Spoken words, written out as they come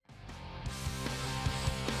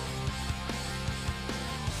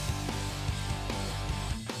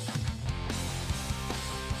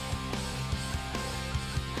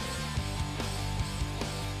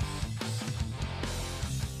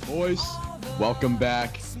Boys, welcome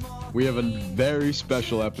back. We have a very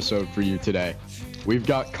special episode for you today. We've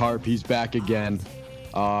got Carp. He's back again.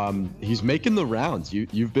 He's making the rounds.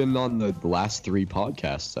 You've been on the last 3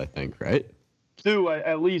 podcasts, I think, right? 2,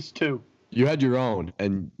 at least 2. You had your own,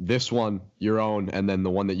 and this one, your own, and then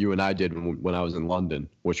the one that you and I did when I was in London,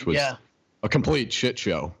 which was a complete shit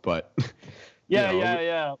show. But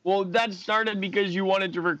yeah. Well, that started because you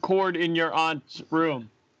wanted to record in your aunt's room.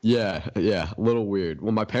 Yeah, a little weird.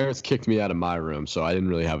 Well, my parents kicked me out of my room, so I didn't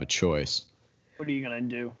really have a choice. What are you gonna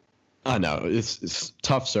do? I know, it's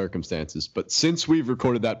tough circumstances, but since we've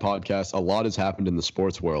recorded that podcast, a lot has happened in the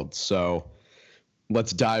sports world. So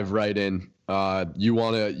let's dive right in. You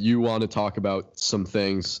wanna talk about some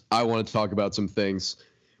things. I want to talk about some things.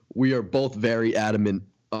 We are both very adamant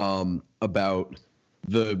about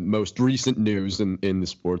the most recent news in the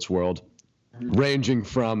sports world, ranging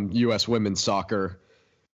from U.S. women's soccer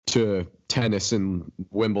to tennis and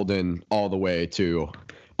Wimbledon, all the way to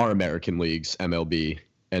our American leagues, MLB,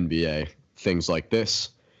 NBA, things like this.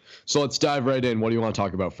 So let's dive right in. What do you want to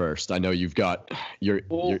talk about first? I know you've got you've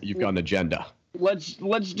got an agenda. Let's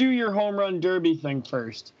do your home run derby thing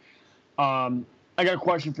first. I got a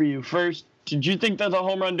question for you. First, did you think that the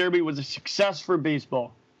home run derby was a success for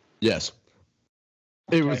baseball? Yes.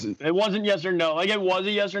 It was. It wasn't yes or no. Like, it was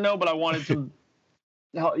a yes or no, but I wanted to,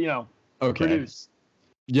 produce.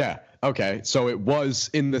 Yeah. Okay. So it was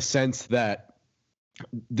in the sense that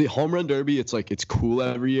the home run derby, it's cool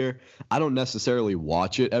every year. I don't necessarily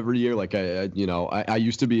watch it every year. Like I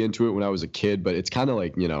used to be into it when I was a kid, but it's kind of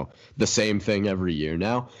like, the same thing every year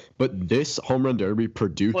now. But this home run derby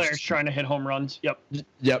produced players trying to hit home runs.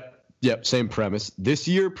 Yep. Same premise. This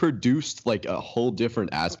year produced like a whole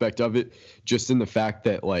different aspect of it, just in the fact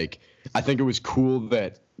that I think it was cool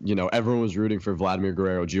that everyone was rooting for Vladimir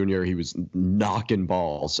Guerrero Jr. He was knocking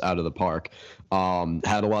balls out of the park.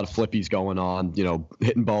 Had a lot of flippies going on,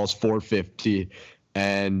 hitting balls 450.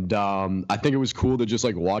 And I think it was cool to just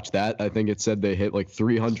watch that. I think it said they hit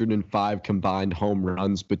 305 combined home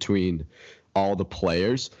runs between all the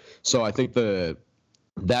players. So I think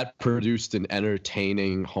that produced an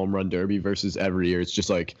entertaining home run derby versus every year. It's just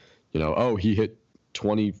he hit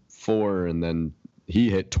 24 and then he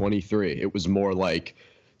hit 23. It was more like,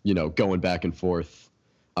 going back and forth,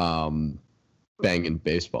 banging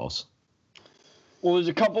baseballs. Well, there's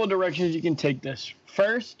a couple of directions you can take this.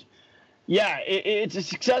 First, it's a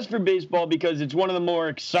success for baseball because it's one of the more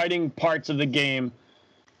exciting parts of the game,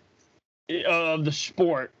 of the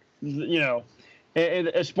sport.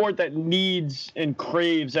 A sport that needs and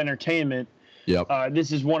craves entertainment. Yep.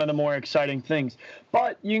 This is one of the more exciting things.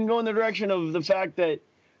 But you can go in the direction of the fact that,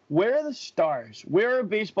 where are the stars? Where are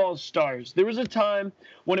baseball's stars? There was a time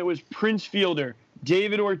when it was Prince Fielder,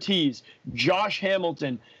 David Ortiz, Josh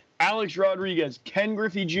Hamilton, Alex Rodriguez, Ken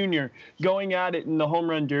Griffey Jr. going at it in the home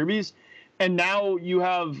run derbies. And now you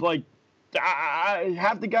have,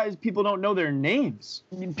 half the guys, people don't know their names.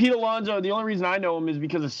 Pete Alonso, the only reason I know him is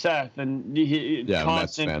because of Seth, and he's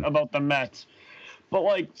constant about the Mets.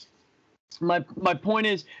 But, my point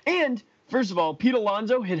is, and first of all, Pete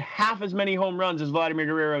Alonso hit half as many home runs as Vladimir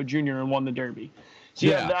Guerrero Jr. and won the Derby. So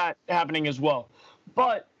you have that happening as well.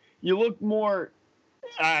 But you look more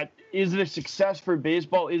at, is it a success for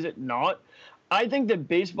baseball? Is it not? I think that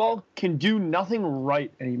baseball can do nothing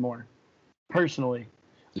right anymore, personally.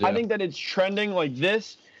 Yeah. I think that it's trending like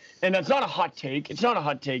this, and that's not a hot take. It's not a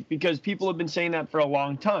hot take because people have been saying that for a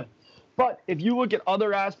long time. But if you look at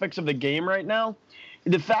other aspects of the game right now,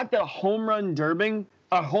 the fact that a home run derby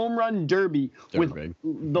with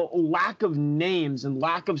the lack of names and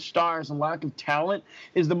lack of stars and lack of talent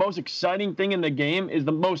is the most exciting thing in the game,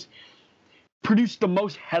 produced the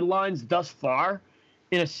most headlines thus far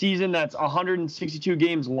in a season that's 162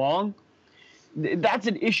 games long. That's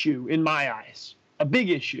an issue in my eyes, a big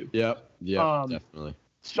issue. Yeah, definitely.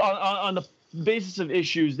 So on the basis of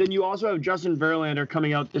issues, then you also have Justin Verlander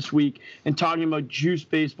coming out this week and talking about juice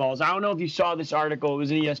baseballs. I don't know if you saw this article. It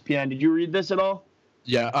was in ESPN. Did you read this at all?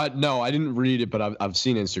 Yeah, no, I didn't read it, but I've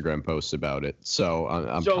seen Instagram posts about it, so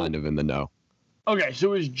I'm kind of in the know. Okay, so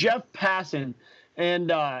it was Jeff Passan,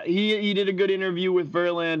 and he did a good interview with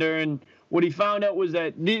Verlander, and what he found out was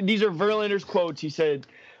that these are Verlander's quotes. He said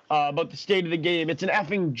about the state of the game. It's an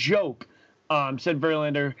effing joke, said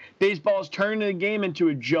Verlander. Baseball's turning the game into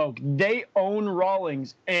a joke. They own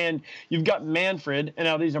Rawlings, and you've got Manfred, and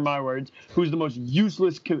now these are my words, who's the most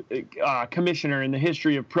useless commissioner in the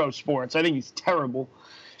history of pro sports. I think he's terrible.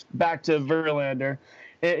 Back to Verlander.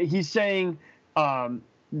 He's saying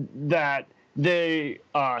that they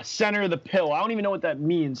center the pill. I don't even know what that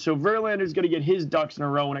means. So Verlander's going to get his ducks in a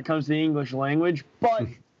row when it comes to the English language. But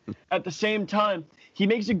at the same time, he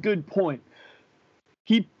makes a good point.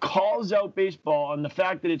 He calls out baseball on the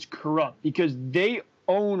fact that it's corrupt because they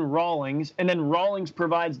own Rawlings, and then Rawlings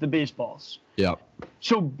provides the baseballs. Yeah.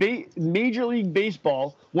 So Major League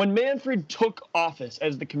Baseball, when Manfred took office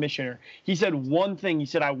as the commissioner, he said one thing. He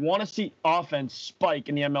said, I want to see offense spike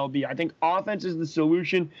in the MLB. I think offense is the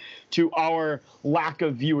solution to our lack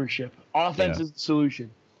of viewership. Offense is the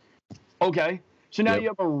solution. Okay. So now you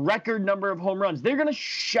have a record number of home runs. They're going to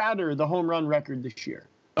shatter the home run record this year.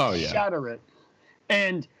 Oh, yeah. Shatter it.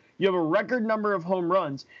 And you have a record number of home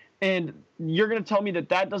runs. And you're going to tell me that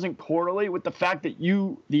that doesn't correlate with the fact that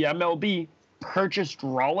the MLB, purchased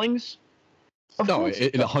Rawlings? No,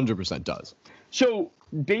 it 100% does. So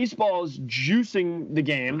baseball is juicing the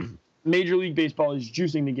game. Major League Baseball is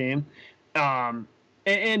juicing the game.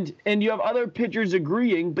 And you have other pitchers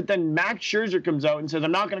agreeing, but then Max Scherzer comes out and says,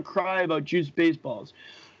 I'm not going to cry about juiced baseballs.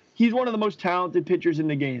 He's one of the most talented pitchers in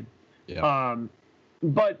the game. Yeah.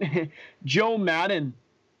 But Joe Madden,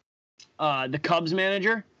 the Cubs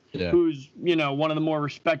manager, who's, one of the more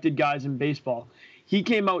respected guys in baseball, he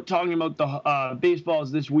came out talking about the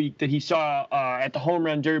baseballs this week that he saw at the Home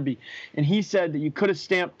Run Derby. And he said that you could have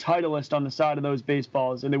stamped Titleist on the side of those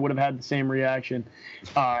baseballs and they would have had the same reaction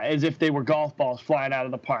as if they were golf balls flying out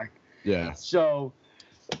of the park. Yeah. So,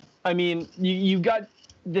 I mean, you've got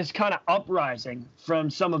this kind of uprising from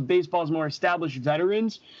some of baseball's more established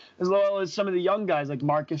veterans, as well as some of the young guys like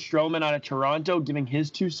Marcus Stroman out of Toronto giving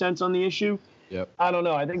his 2 cents on the issue. Yep. I don't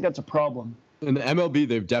know. I think that's a problem. In the MLB,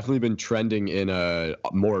 they've definitely been trending in a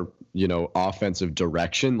more, offensive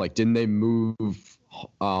direction. Like, didn't they move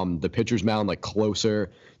the pitcher's mound like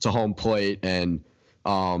closer to home plate? And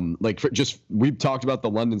we've talked about the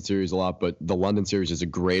London series a lot, but the London series is a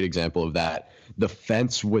great example of that. The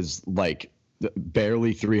fence was like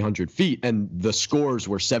barely 300 feet, and the scores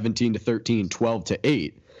were 17-13,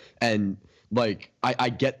 12-8. And like, I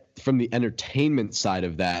get from the entertainment side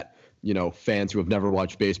of that. Fans who have never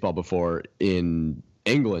watched baseball before in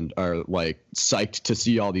England are like psyched to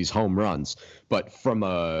see all these home runs. But from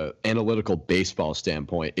a analytical baseball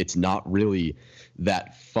standpoint, it's not really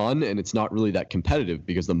that fun and it's not really that competitive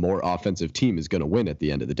because the more offensive team is going to win at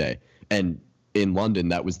the end of the day. And in London,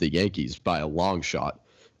 that was the Yankees by a long shot.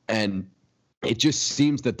 And it just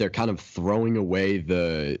seems that they're kind of throwing away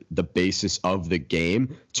the basis of the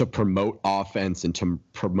game to promote offense and to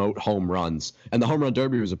promote home runs. And the Home Run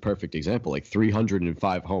Derby was a perfect example, like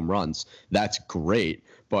 305 home runs. That's great.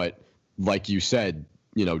 But like you said,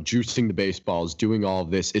 juicing the baseballs, doing all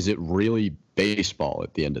of this, is it really baseball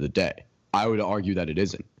at the end of the day? I would argue that it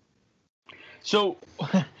isn't. So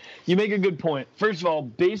you make a good point. First of all,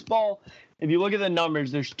 baseball, if you look at the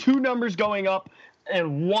numbers, there's 2 numbers going up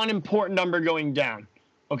and 1 important number going down,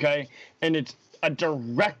 okay? And it's a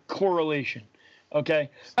direct correlation, okay?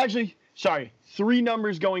 Actually, sorry, 3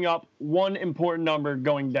 numbers going up, 1 important number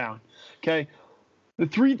going down, okay? The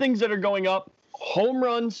 3 things that are going up: home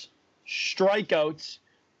runs, strikeouts,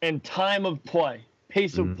 and time of play,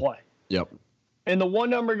 pace of play. Yep. And the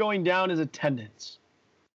 1 number going down is attendance.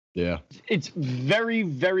 Yeah. It's very,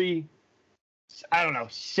 very,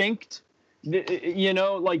 synced.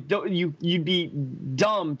 You'd be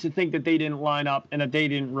dumb to think that they didn't line up and that they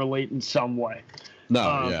didn't relate in some way.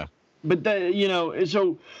 No, yeah. But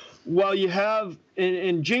so while you have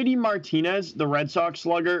and JD Martinez, the Red Sox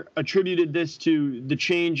slugger, attributed this to the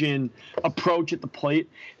change in approach at the plate.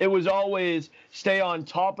 It was always stay on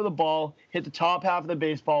top of the ball, hit the top half of the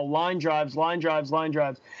baseball, line drives.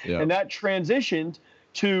 Yeah. And that transitioned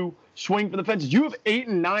to swing for the fences. You have 8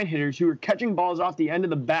 and 9 hitters who are catching balls off the end of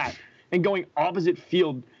the bat and going opposite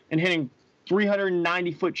field and hitting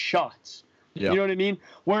 390-foot shots. Yeah. You know what I mean?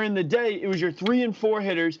 Where in the day, it was your 3 and 4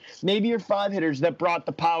 hitters, maybe your 5 hitters that brought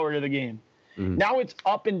the power to the game. Mm-hmm. Now it's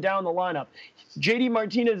up and down the lineup. JD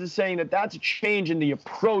Martinez is saying that that's a change in the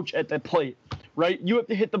approach at the plate, right? You have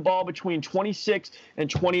to hit the ball between 26 and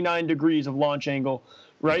 29 degrees of launch angle,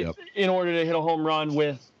 right? Yep. In order to hit a home run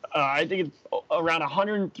with, I think it's around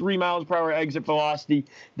 103 miles per hour exit velocity.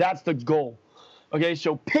 That's the goal. Okay,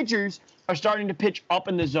 so pitchers are starting to pitch up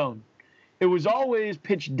in the zone. It was always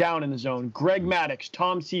pitched down in the zone. Greg Maddux,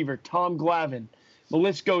 Tom Seaver, Tom Glavine, the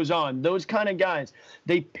list goes on. Those kind of guys,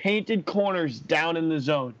 they painted corners down in the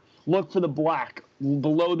zone. Look for the black,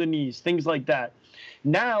 below the knees, things like that.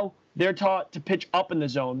 Now they're taught to pitch up in the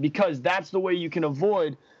zone because that's the way you can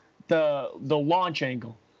avoid the launch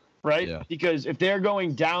angle, right? Yeah. Because if they're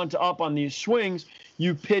going down to up on these swings,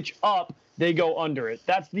 you pitch up, they go under it.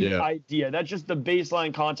 That's the idea. That's just the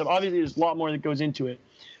baseline concept. Obviously, there's a lot more that goes into it.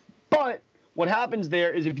 But what happens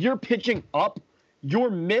there is if you're pitching up, your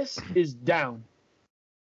miss is down,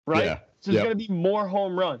 right? Yeah. So there's going to be more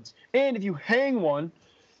home runs. And if you hang one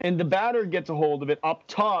and the batter gets a hold of it up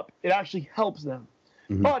top, it actually helps them.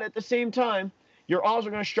 Mm-hmm. But at the same time, you're also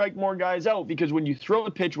going to strike more guys out because when you throw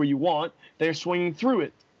the pitch where you want, they're swinging through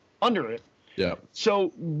it, under it. Yeah.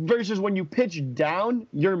 So versus when you pitch down,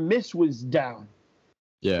 your miss was down.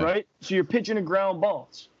 Yeah. Right? So you're pitching to ground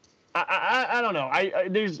balls. I don't know.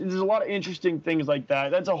 There's a lot of interesting things like that.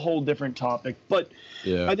 That's a whole different topic. But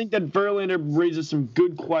I think that Verlander raises some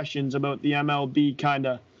good questions about the MLB kind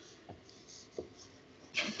of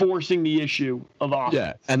forcing the issue of offense.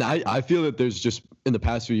 Yeah, and I feel that there's just in the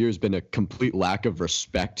past few years been a complete lack of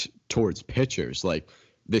respect towards pitchers. Like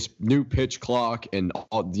this new pitch clock and,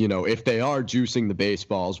 if they are juicing the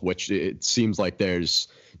baseballs, which it seems like there's,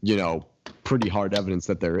 pretty hard evidence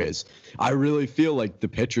that there is. I really feel like the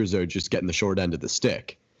pitchers are just getting the short end of the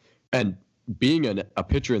stick. And being a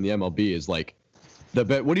pitcher in the MLB is like what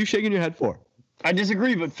are you shaking your head for? I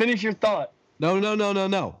disagree, but finish your thought.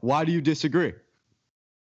 No. Why do you disagree?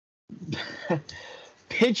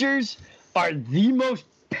 Pitchers are the most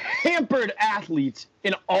pampered athletes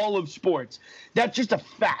in all of sports. That's just a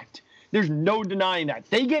fact. There's no denying that.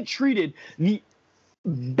 They get treated the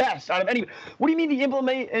best out of any. What do you mean the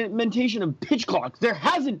implementation of pitch clocks? There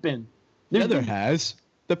hasn't been. There has.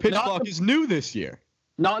 The pitch clock is new this year.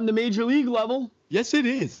 Not in the major league level. Yes, it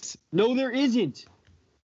is. No, there isn't.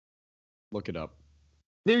 Look it up.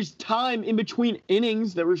 There's time in between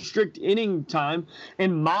innings that restrict inning time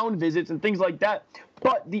and mound visits and things like that.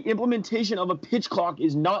 But the implementation of a pitch clock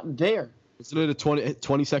is not there. Isn't it a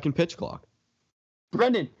 20-second pitch clock?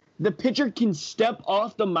 Brendan, the pitcher can step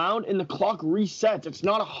off the mound and the clock resets. It's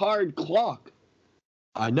not a hard clock.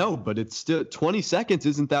 I know, but it's still 20 seconds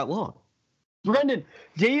isn't that long. Brendan,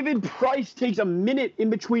 David Price takes a minute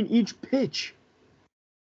in between each pitch.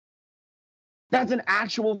 That's an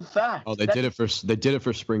actual fact. Oh, they did it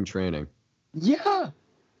for spring training. Yeah.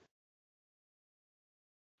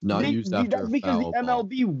 Not used after that's because the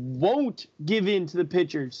MLB won't give in to the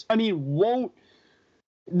pitchers.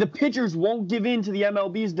 The pitchers won't give in to the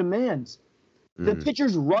MLB's demands. The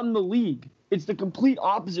pitchers run the league. It's the complete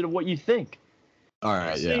opposite of what you think. All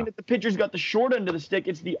right, saying that the pitchers got the short end of the stick.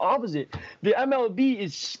 It's the opposite. The MLB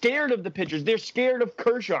is scared of the pitchers. They're scared of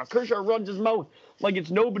Kershaw. Kershaw runs his mouth like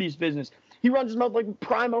it's nobody's business. He runs his mouth like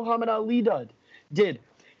prime Muhammad Ali did.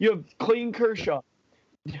 You have Clayton Kershaw,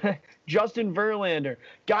 Justin Verlander,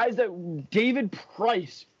 guys that David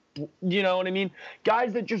Price, you know what I mean?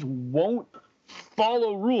 Guys that just won't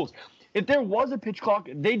follow rules. If there was a pitch clock,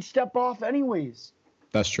 they'd step off anyways.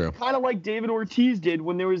 That's true. Kind of like David Ortiz did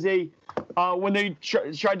when there was when they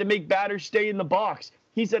tried to make batters stay in the box.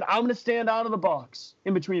 He said, I'm going to stand out of the box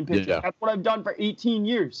in between pitches. Yeah. That's what I've done for 18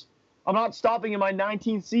 years. I'm not stopping in my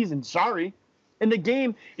 19th season. Sorry. And the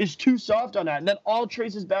game is too soft on that. And that all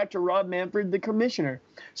traces back to Rob Manfred, the commissioner.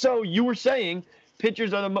 So you were saying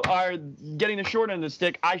pitchers are getting the short end of the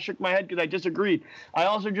stick. I shook my head because I disagreed. I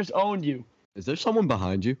also just owned you. Is there someone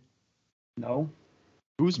behind you? No.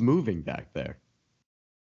 Who's moving back there?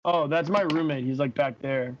 Oh, that's my roommate. He's like back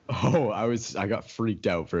there. Oh, I got freaked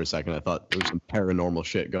out for a second. I thought there was some paranormal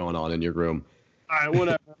shit going on in your room. All right,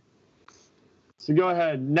 whatever. So go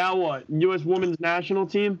ahead. Now what? U.S. women's national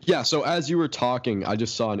team? Yeah, so as you were talking, I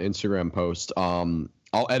just saw an Instagram post. I'll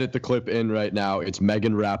edit the clip in right now. It's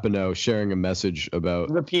Megan Rapinoe sharing a message about...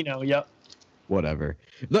 Rapinoe, yep. Whatever.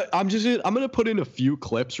 Look, I'm going to put in a few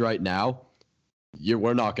clips right now.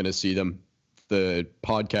 We're not going to see them. The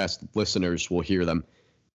podcast listeners will hear them.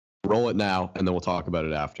 Roll it now, and then we'll talk about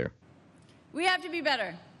it after. We have to be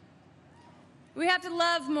better. We have to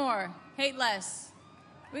love more, hate less.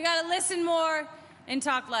 We got to listen more and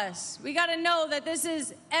talk less. We got to know that this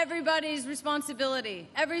is everybody's responsibility.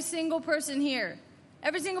 Every single person here.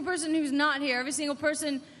 Every single person who's not here. Every single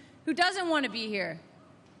person who doesn't want to be here.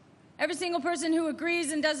 Every single person who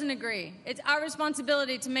agrees and doesn't agree. It's our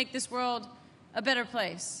responsibility to make this world a better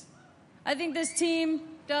place. I think this team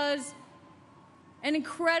does an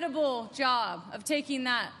incredible job of taking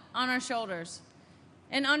that on our shoulders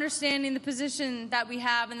and understanding the position that we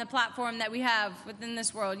have and the platform that we have within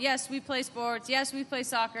this world. Yes, we play sports. Yes, we play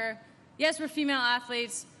soccer. Yes, we're female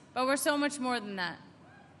athletes, but we're so much more than that.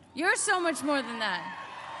 You're so much more than that.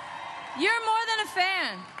 You're more than a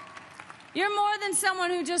fan. You're more than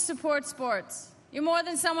someone who just supports sports. You're more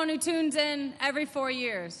than someone who tunes in every 4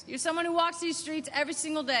 years. You're someone who walks these streets every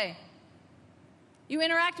single day. You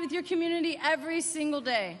interact with your community every single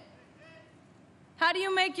day. How do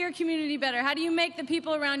you make your community better? How do you make the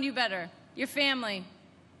people around you better? Your family,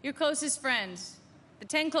 your closest friends, the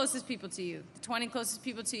 10 closest people to you, the 20 closest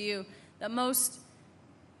people to you, the most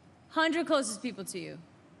 100 closest people to you.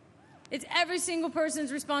 It's every single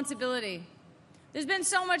person's responsibility. There's been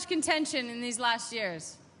so much contention in these last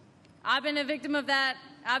years. I've been a victim of that.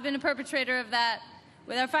 I've been a perpetrator of that.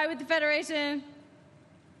 With our fight with the Federation,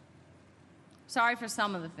 sorry for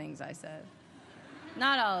some of the things I said.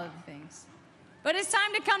 Not all of the things. But it's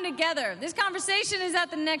time to come together. This conversation is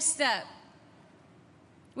at the next step.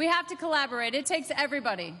 We have to collaborate. It takes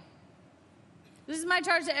everybody. This is my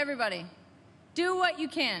charge to everybody. Do what you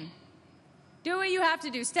can. Do what you have to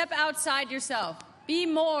do. Step outside yourself. Be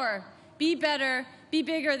more, be better, be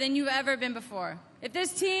bigger than you've ever been before. If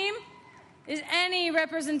this team is any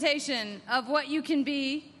representation of what you can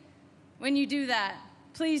be when you do that,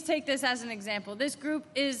 please take this as an example. This group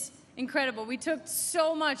is incredible. We took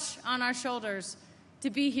so much on our shoulders to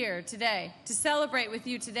be here today, to celebrate with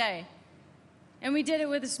you today. And we did it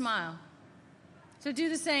with a smile. So do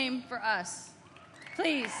the same for us.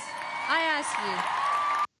 Please, I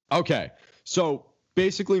ask you. Okay, so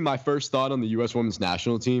basically my first thought on the U.S. women's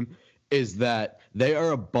national team is that they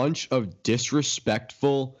are a bunch of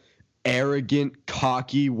disrespectful, arrogant,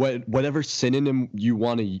 cocky, whatever synonym you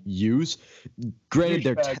want to use.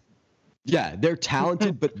 Granted, they're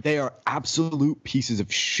talented, but they are absolute pieces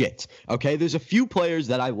of shit. Okay, there's a few players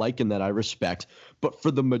that I like and that I respect, but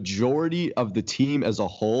for the majority of the team as a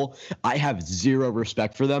whole, I have zero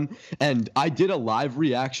respect for them. And I did a live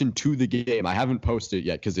reaction to the game. I haven't posted it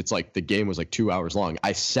yet because it's like the game was like 2 hours long.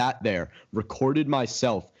 I sat there, recorded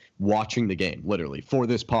myself watching the game, literally, for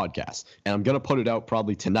this podcast. And I'm going to put it out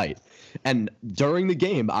probably tonight. And during the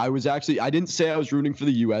game, I didn't say I was rooting for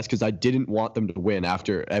the U.S. because I didn't want them to win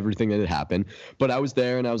after everything that had happened. But I was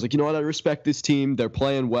there and I was like, you know what? I respect this team. They're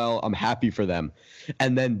playing well. I'm happy for them.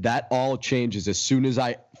 And then that all changes as soon as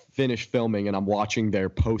I finish filming and I'm watching their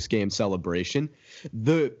post-game celebration.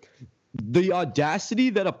 The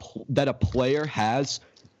audacity that a player has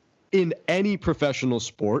in any professional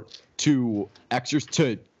sport to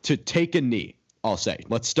take a knee, I'll say.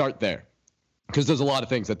 Let's start there. Because there's a lot of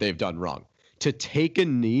things that they've done wrong. To take a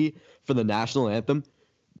knee for the national anthem,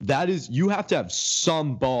 you have to have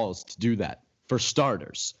some balls to do that, for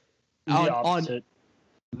starters.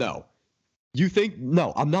 No. You think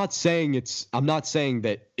no, I'm not saying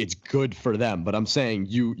that it's good for them, but I'm saying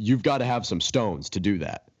you've got to have some stones to do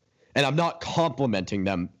that. And I'm not complimenting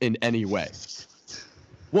them in any way.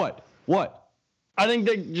 What? I think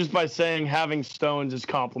that just by saying having stones is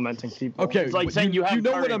complimenting people. Okay, it's like saying you have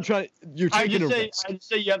know courage. what I'm trying. You're taking I'd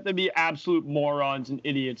say you have to be absolute morons and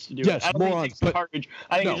idiots to do yes, it. I don't morons, think it's courage.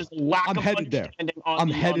 I think it's just lack of understanding on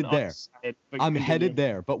the side. I'm headed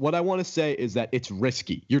there. But what I want to say is that it's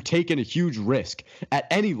risky. You're taking a huge risk at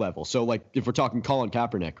any level. So, like, if we're talking Colin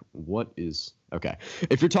Kaepernick, okay.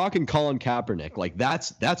 If you're talking Colin Kaepernick, like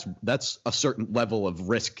that's a certain level of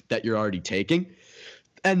risk that you're already taking.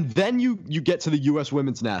 And then you get to the U.S.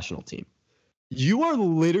 women's national team. You are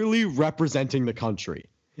literally representing the country.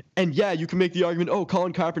 And yeah, you can make the argument,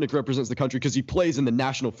 Colin Kaepernick represents the country because he plays in the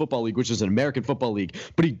National Football League, which is an American football league,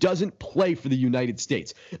 but he doesn't play for the United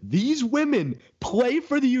States. These women play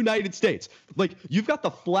for the United States. Like, you've got the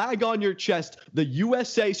flag on your chest, the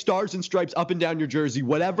USA stars and stripes up and down your jersey,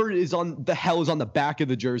 whatever is on the hell is on the back of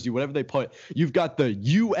the jersey, whatever they put. You've got the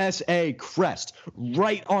USA crest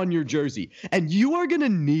right on your jersey, and you are going to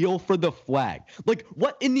kneel for the flag. Like,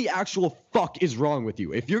 what in the actual fuck is wrong with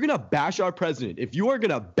you? If you're going to bash our president, if you are going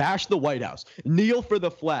to bash the White House, kneel for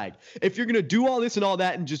the flag, if you're going to do all this and all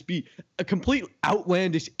that and just be a complete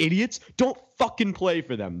outlandish idiots, don't fucking play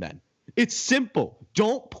for them then. It's simple.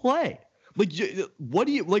 Don't play. Like,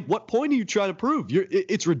 what point are you trying to prove?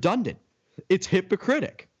 It's redundant. It's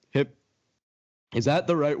hypocritic. Is that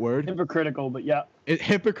the right word? Hypocritical, but yeah.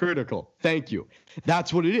 Hypocritical. Thank you.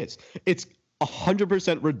 That's what it is. It's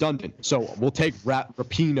 100% redundant. So we'll take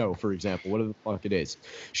Rapinoe, for example, whatever the fuck it is.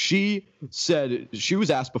 She said, she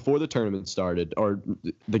was asked before the tournament started, or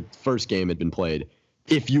the first game had been played,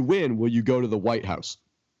 if you win, will you go to the White House?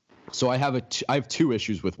 So I have two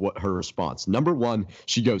issues with her response. Number one,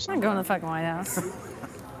 she goes, I'm not going to the fucking White House.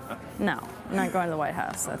 No, I'm not going to the White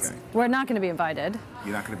House. We're not going to be invited.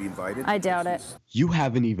 You're not going to be invited? I doubt it. You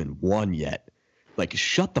haven't even won yet. Like,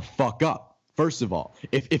 shut the fuck up. First of all,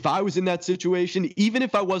 if I was in that situation, even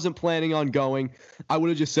if I wasn't planning on going, I would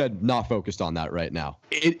have just said, not focused on that right now.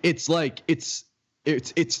 It's like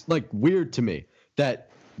weird to me that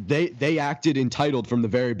they acted entitled from the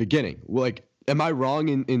very beginning. Like, am I wrong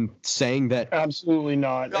in saying that? Absolutely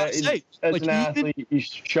not. As an athlete, you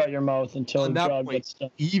shut your mouth until the job gets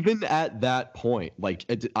done. Even at that point, like,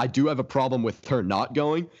 I do have a problem with her not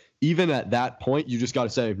going. Even at that point, you just got to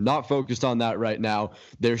say, not focused on that right now.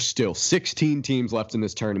 There's still 16 teams left in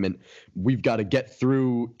this tournament. We've got to get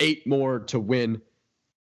through 8 more to win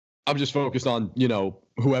I'm just focused on,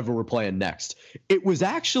 whoever we're playing next.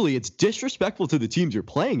 It's disrespectful to the teams you're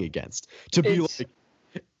playing against to be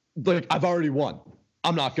like I've already won.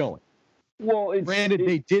 I'm not going. Well, granted,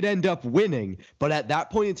 they did end up winning, but at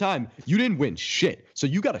that point in time, you didn't win shit. So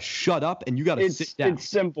you got to shut up and you got to sit down. It's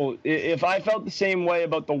simple. If I felt the same way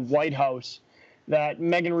about the White House that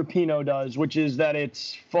Megan Rapinoe does, which is that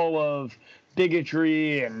it's full of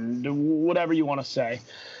bigotry and whatever you want to say,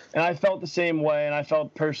 and I felt the same way, and I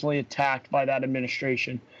felt personally attacked by that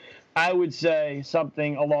administration, I would say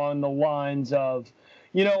something along the lines of,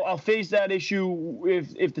 I'll face that issue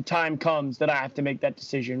if the time comes that I have to make that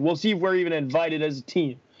decision. We'll see if we're even invited as a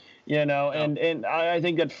team, and I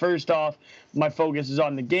think that first off, my focus is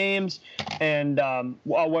on the games, and I'll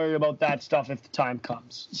worry about that stuff if the time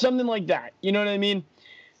comes. Something like that. You know what I mean?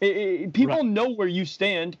 People know where you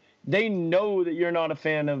stand. They know that you're not a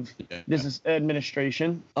fan of this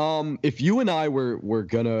administration. If you and I were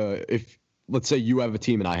if let's say you have a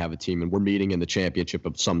team and I have a team and we're meeting in the championship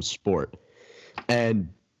of some sport, and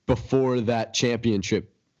before that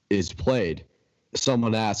championship is played,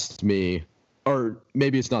 someone asked me, or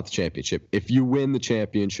maybe it's not the championship, if you win the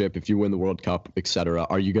championship, if you win the World Cup, etc.,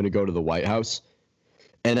 are you going to go to the White House?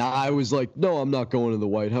 And I was like, no, I'm not going to the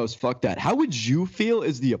White House. Fuck that. How would you feel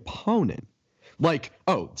as the opponent? Like,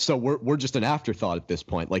 oh, so we're just an afterthought at this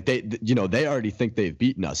point. Like they already think they've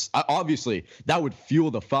beaten us. Obviously, that would fuel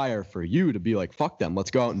the fire for you to be like, fuck them, let's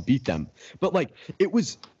go out and beat them. But like, it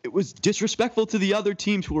was disrespectful to the other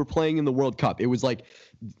teams who were playing in the World Cup. It was like,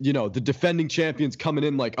 the defending champions coming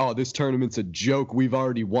in like, oh, this tournament's a joke. We've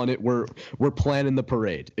already won it. We're planning the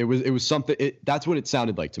parade. It was something. That's what it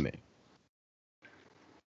sounded like to me.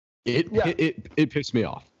 It pissed me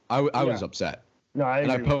off. I was upset. No,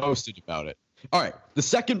 I posted about it. All right. The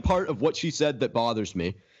second part of what she said that bothers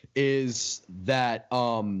me is that,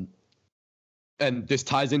 and this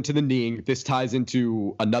ties into the kneeing. This ties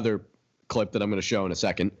into another clip that I'm going to show in a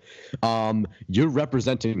second. You're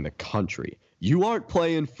representing the country. You aren't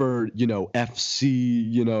playing for,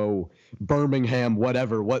 FC, Birmingham,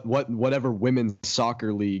 whatever women's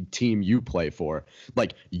soccer league team you play for.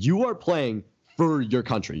 Like, you are playing for your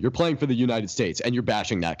country. You're playing for the United States and you're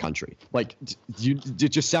bashing that country. Like, it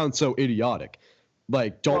just sounds so idiotic.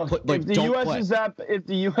 Like, don't play. Like, don't play. If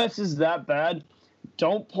the U.S. is that bad,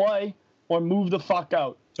 don't play or move the fuck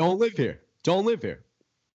out. Don't live here.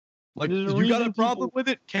 Like, you got a problem with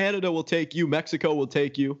it? Canada will take you. Mexico will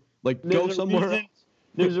take you. Like, go somewhere else.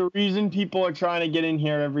 There's a reason people are trying to get in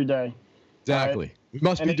here every day. Exactly. Right? We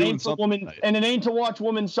must be doing something. And it ain't to watch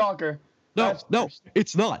women's soccer. No,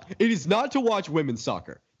 it's not. It is not to watch women's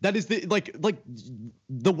soccer. That is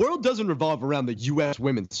the world doesn't revolve around the U.S.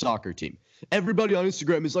 women's soccer team. Everybody on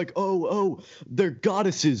Instagram is like, oh, they're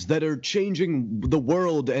goddesses that are changing the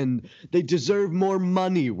world and they deserve more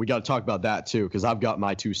money. We got to talk about that too, because I've got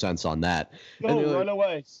my 2 cents on that. No, run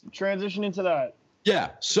away. Transition into that.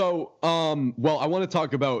 Yeah. So, well, I want to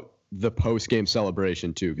talk about the post-game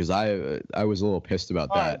celebration too, because I was a little pissed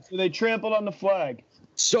about that. Right, so they trampled on the flag.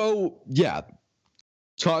 So, yeah,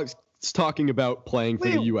 talking about playing for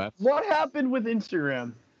the U.S. What happened with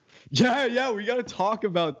Instagram? Yeah, we got to talk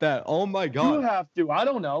about that. Oh, my God. You have to. I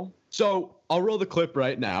don't know. So I'll roll the clip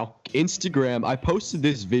right now. Instagram, I posted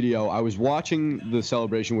this video. I was watching the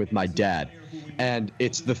celebration with my dad, and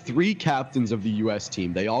it's the 3 captains of the U.S.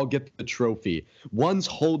 team. They all get the trophy. One's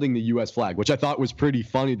holding the U.S. flag, which I thought was pretty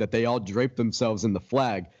funny that they all drape themselves in the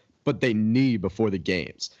flag, but they knee before the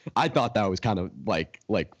games. I thought that was kind of like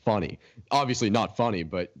funny. Obviously not funny,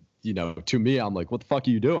 but to me, I'm like, what the fuck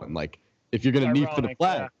are you doing? Like, if you're gonna knee for the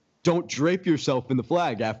flag, don't drape yourself in the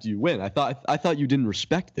flag after you win. I thought you didn't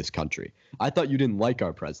respect this country. I thought you didn't like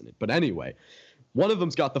our president. But anyway, one of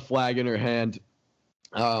them's got the flag in her hand.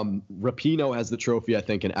 Rapinoe has the trophy, I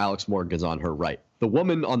think, and Alex Morgan's on her right. The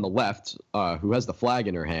woman on the left, who has the flag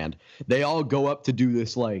in her hand, they all go up to do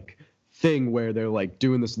this like thing where they're like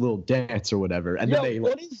doing this little dance or whatever, and then they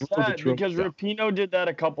what is that? Because Rapinoe did that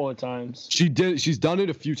a couple of times. She's done it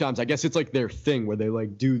a few times. I guess it's like their thing where they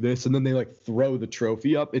like do this and then they like throw the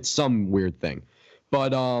trophy up. It's some weird thing.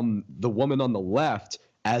 But the woman on the left,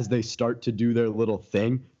 as they start to do their little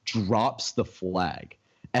thing, drops the flag.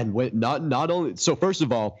 And when not only so, first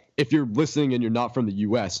of all, if you're listening and you're not from the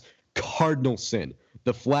US, cardinal sin.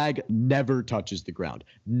 The flag never touches the ground.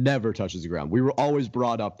 Never touches the ground. We were always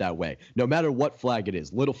brought up that way. No matter what flag it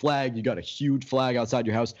is. Little flag, you got a huge flag outside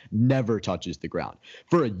your house, never touches the ground.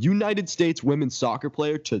 For a United States women's soccer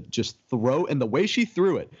player to just throw, and the way she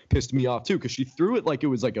threw it pissed me off too, because she threw it like it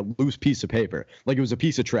was like a loose piece of paper, like it was a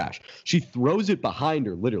piece of trash. She throws it behind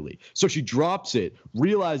her, literally. So she drops it,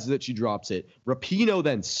 realizes that she drops it. Rapinoe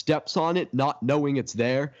then steps on it, not knowing it's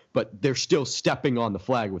there, but they're still stepping on the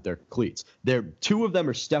flag with their cleats. Two of them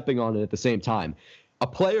are stepping on it at the same time. A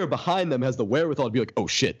player behind them has the wherewithal to be like, oh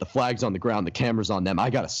shit, the flag's on the ground, the camera's on them, I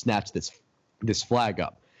gotta snatch this flag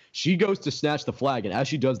up. She goes to snatch the flag, and as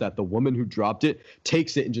she does that, the woman who dropped it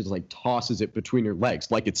takes it and just like tosses it between her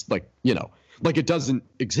legs, like it's like, like it doesn't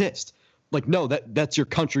exist. Like, no, that's your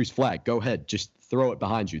country's flag. Go ahead, just throw it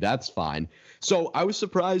behind you. That's fine. So I was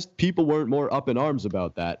surprised people weren't more up in arms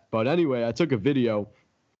about that. But anyway, I took a video,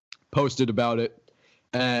 posted about it,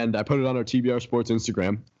 and I put it on our TBR Sports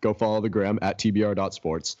Instagram. Go follow the gram at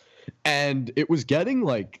tbr.sports. And it was getting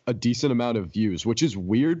like a decent amount of views, which is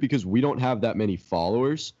weird because we don't have that many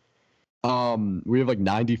followers. We have like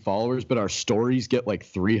 90 followers, but our stories get like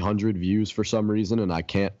 300 views for some reason, and I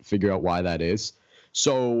can't figure out why that is.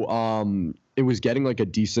 So it was getting like a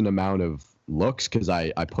decent amount of looks because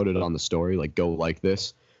I put it on the story, like go like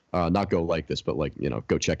this. Not go like this, but like,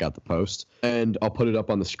 go check out the post. And I'll put it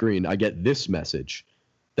up on the screen. I get this message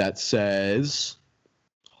that says,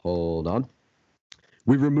 hold on.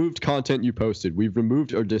 We've removed content you posted. We've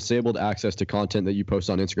removed or disabled access to content that you post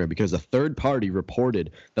on Instagram because a third party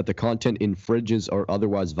reported that the content infringes or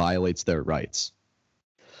otherwise violates their rights.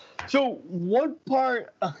 So what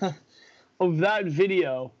part of that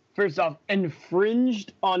video, first off,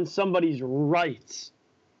 infringed on somebody's rights?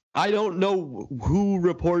 I don't know who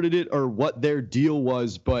reported it or what their deal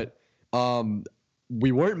was, but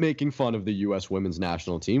we weren't making fun of the U.S. women's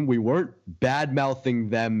national team. We weren't bad-mouthing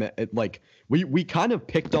them. We kind of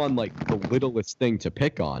picked on like the littlest thing to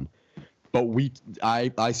pick on, but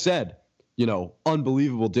I said,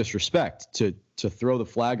 unbelievable disrespect to throw the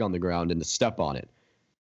flag on the ground and to step on it.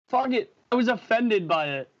 Fuck it. I was offended by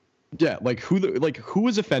it. Yeah, who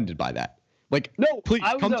was offended by that? Like, no, please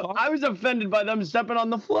come talk. I was offended by them stepping on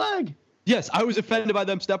the flag. Yes, I was offended by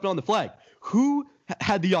them stepping on the flag. Who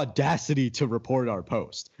had the audacity to report our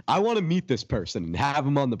post? I want to meet this person and have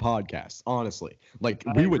him on the podcast. Honestly,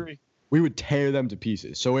 we would tear them to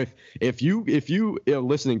pieces. So if you are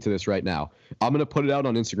listening to this right now, I'm gonna put it out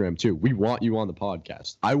on Instagram too. We want you on the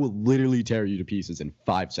podcast. I will literally tear you to pieces in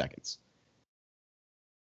 5 seconds.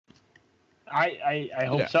 I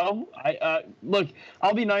hope so. Look,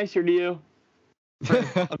 I'll be nicer to you for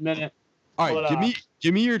a minute. All right,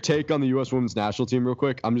 give me your take on the U.S. Women's National Team real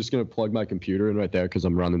quick. I'm just gonna plug my computer in right there because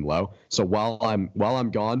I'm running low. So while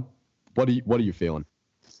I'm gone, what are you feeling?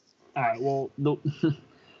 All right. Well, the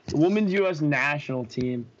Women's U.S. National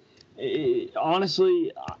Team,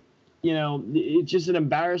 honestly, it's just an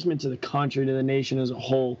embarrassment to the country, to the nation as a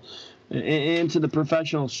whole, and to the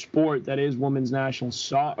professional sport that is women's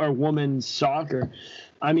women's soccer.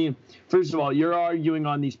 I mean, first of all, you're arguing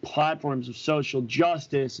on these platforms of social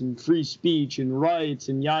justice and free speech and rights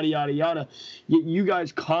and yada, yada, yada. Yet you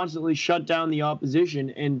guys constantly shut down the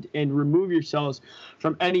opposition and remove yourselves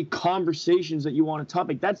from any conversations that you want to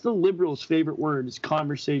topic. That's the liberals' favorite word, is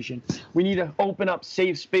conversation. We need to open up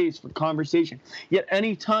safe space for conversation. Yet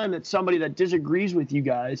any time that somebody that disagrees with you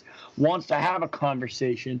guys wants to have a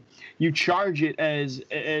conversation, you charge it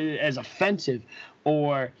as offensive,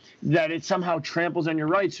 or that it somehow tramples on your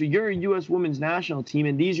rights. So you're a U.S. Women's National Team,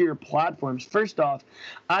 and these are your platforms. First off,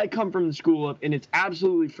 I come from the school of, and it's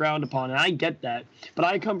absolutely frowned upon, and I get that, but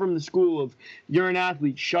I come from the school of, you're an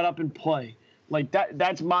athlete, shut up and play. Like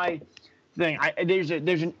that's my thing. There's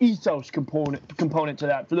an ethos component to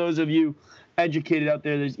that. For those of you educated out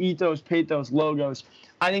there, there's ethos, pathos, logos.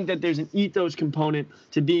 I think that there's an ethos component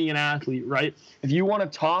to being an athlete, right? If you want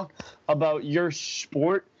to talk about your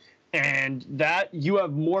sport, and that you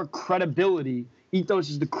have more credibility. Ethos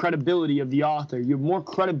is the credibility of the author. You have more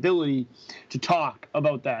credibility to talk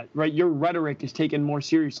about that, right? Your rhetoric is taken more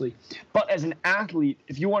seriously. But as an athlete,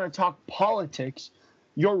 if you want to talk politics,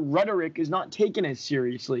 your rhetoric is not taken as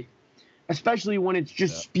seriously, especially when it's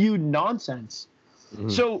just spewed nonsense. Mm-hmm.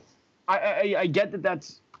 So I get that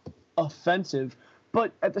that's offensive,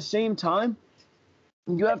 but at the same time,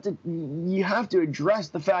 you have to address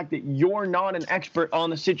the fact that you're not an expert on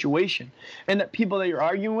the situation, and that people that you're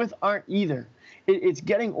arguing with aren't either. It's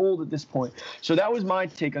getting old at this point. So that was my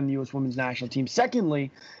take on the U.S. Women's National Team. Secondly,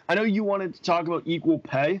 I know you wanted to talk about equal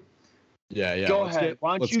pay. Yeah. Go ahead.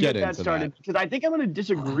 Why don't you get that started? Because I think I'm going to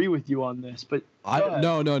disagree with you on this. But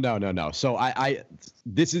no. So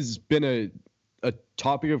this has been a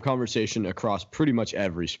topic of conversation across pretty much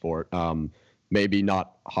every sport. Maybe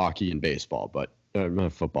not hockey and baseball, but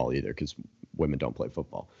not football either, because women don't play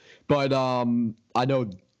football. But I know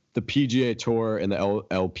the PGA Tour and the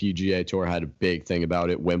LPGA Tour had a big thing about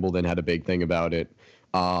it. Wimbledon had a big thing about it.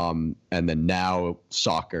 And then now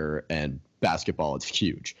soccer and basketball, it's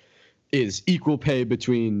huge, is equal pay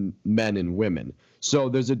between men and women. So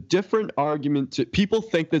there's a different argument people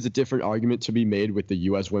think there's a different argument to be made with the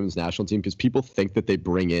U.S. women's national team because people think that they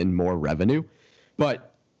bring in more revenue.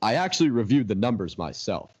 But I actually reviewed the numbers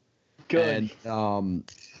myself. Good. And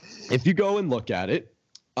if you go and look at it,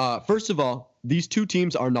 first of all, these two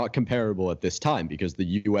teams are not comparable at this time because the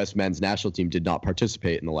U.S. men's national team did not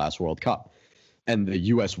participate in the last World Cup. And the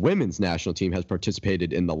U.S. women's national team has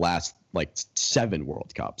participated in the last, 7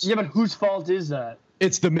 World Cups. Yeah, but whose fault is that?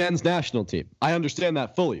 It's the men's national team. I understand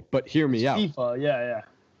that fully, but hear me out. FIFA, yeah.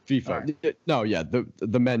 FIFA. Right. No, yeah,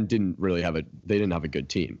 the men didn't have a good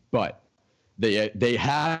team, but they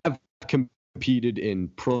have competed in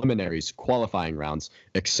preliminaries, qualifying rounds,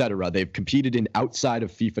 etc. They've competed in outside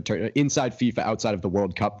of FIFA, inside FIFA, outside of the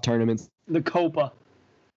World Cup tournaments. The Copa.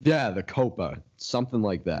 Yeah, the Copa, something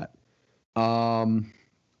like that.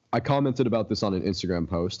 I commented about this on an Instagram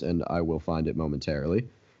post, and I will find it momentarily.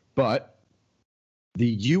 But the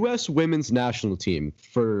U.S. women's national team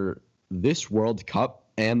for this World Cup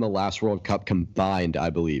and the last World Cup combined, I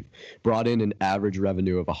believe, brought in an average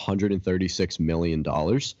revenue of $136 million.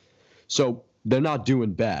 So they're not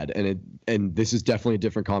doing bad, and this is definitely a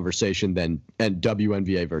different conversation than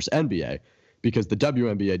WNBA versus NBA. Because the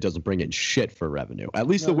WNBA doesn't bring in shit for revenue. At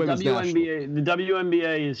least the women's national. The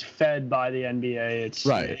WNBA is fed by the NBA. It's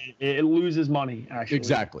right. It loses money, actually.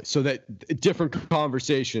 Exactly. So that different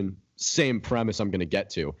conversation, same premise I'm going to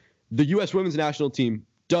get to. The U.S. women's national team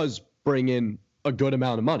does bring in a good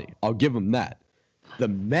amount of money. I'll give them that. The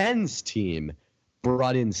men's team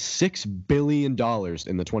brought in $6 billion in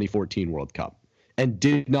the 2014 World Cup and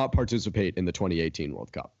did not participate in the 2018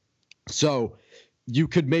 World Cup. So you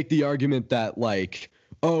could make the argument that,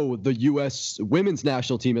 the U.S. women's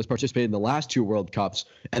national team has participated in the last 2 World Cups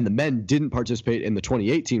and the men didn't participate in the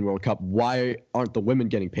 2018 World Cup. Why aren't the women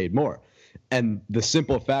getting paid more? And the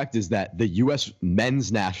simple fact is that the U.S.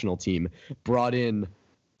 men's national team brought in,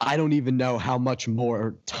 I don't even know how much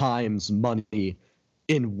more times money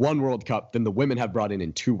in 1 World Cup than the women have brought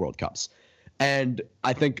in 2 World Cups. And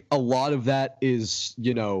I think a lot of that is,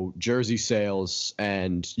 jersey sales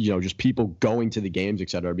and, just people going to the games,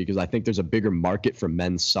 et cetera, because I think there's a bigger market for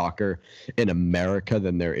men's soccer in America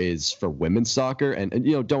than there is for women's soccer.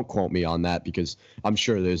 And don't quote me on that because I'm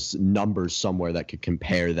sure there's numbers somewhere that could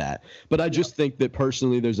compare that. But I just think that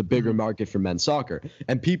personally there's a bigger market for men's soccer.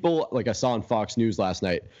 And people, like I saw on Fox News last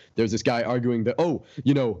night, there's this guy arguing that,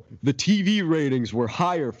 the TV ratings were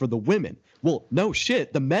higher for the women. Well, no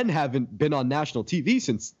shit. The men haven't been on national TV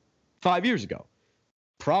since 5 years ago.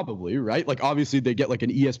 Probably, right? Obviously, they get an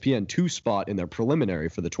ESPN2 spot in their preliminary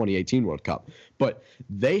for the 2018 World Cup. But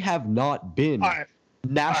they have not been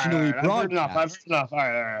nationally broadcast. I've heard enough. All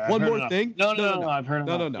right. One more thing? No. I've heard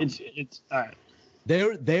enough. No. It's all right.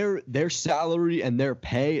 Their salary and their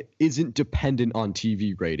pay isn't dependent on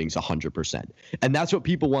TV ratings 100%. And that's what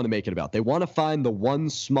people want to make it about. They want to find the one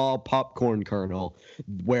small popcorn kernel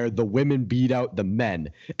where the women beat out the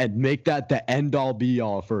men and make that the end all be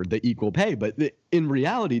all for the equal pay. But in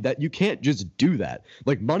reality, that you can't just do that.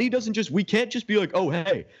 Money doesn't we can't just be like, oh,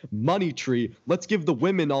 hey, money tree, let's give the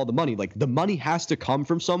women all the money. The money has to come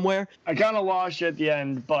from somewhere. I kind of lost you at the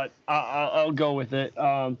end, but I'll go with it.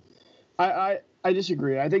 I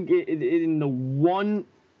disagree. I think in the one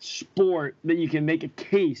sport that you can make a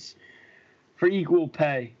case for equal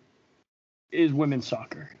pay is women's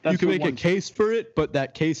soccer. You can make a case for it, but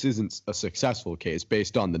that case isn't a successful case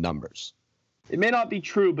based on the numbers. It may not be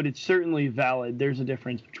true, but it's certainly valid. There's a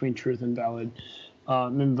difference between truth and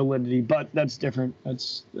and validity, but that's different.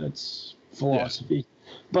 That's philosophy. Yeah.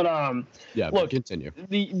 But look, continue.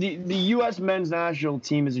 The U.S. men's national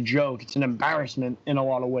team is a joke. It's an embarrassment in a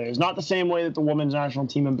lot of ways. Not the same way that the women's national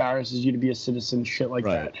team embarrasses you to be a citizen, shit like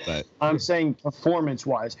that. Right. I'm saying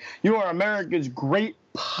performance-wise. You are America's great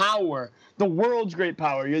power, the world's great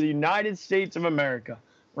power. You're the United States of America,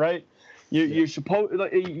 right? You're supposed.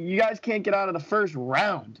 You guys can't get out of the first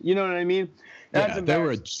round. You know what I mean? They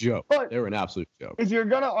were a joke. They were an absolute joke. If you're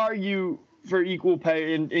gonna argue for equal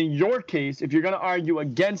pay, in your case, if you're going to argue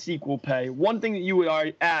against equal pay, one thing that you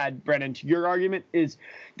would add, Brennan, to your argument is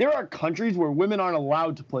there are countries where women aren't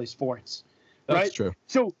allowed to play sports. Right? That's true.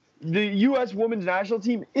 So the U.S. women's national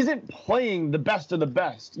team isn't playing the best of the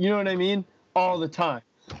best. You know what I mean? All the time.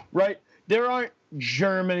 Right? There aren't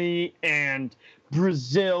Germany and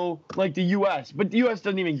Brazil like the U.S., but the U.S.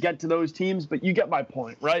 doesn't even get to those teams, but you get my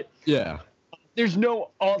point, right? Yeah. There's no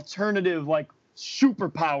alternative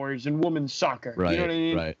superpowers in women's soccer. Right, you know what I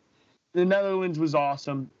mean? Right. The Netherlands was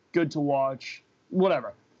awesome. Good to watch.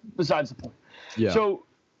 Whatever. Besides the point. Yeah. So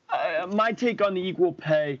my take on the equal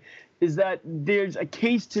pay is that there's a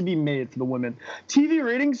case to be made for the women. TV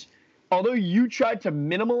ratings, although you tried to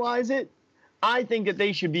minimalize it, I think that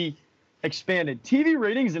they should be expanded. TV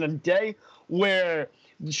ratings in a day where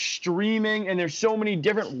streaming and there's so many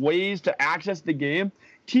different ways to access the game,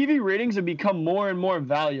 TV ratings have become more and more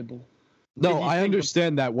valuable. No, I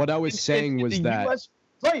understand that. What I was saying was that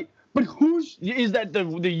right, but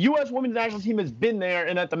the U.S. women's national team has been there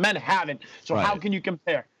and that the men haven't. So how can you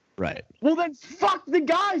compare? Right. Well, then fuck the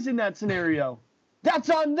guys in that scenario. That's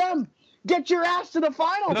on them. Get your ass to the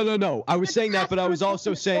final. No. I was saying that, but I was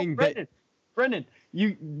also saying that. Brendan,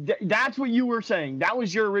 that's what you were saying. That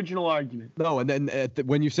was your original argument. No, and then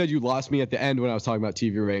when you said you lost me at the end when I was talking about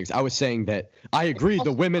TV ratings, I was saying that I agree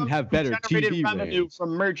the women have better TV ratings from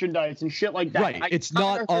merchandise and shit like that. Right. It's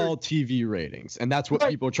not all TV ratings, and that's what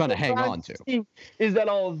people are trying to hang on to. Is that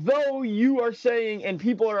although you are saying, and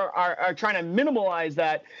people are trying to minimalize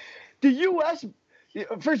that, the U.S.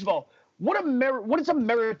 First of all, what is a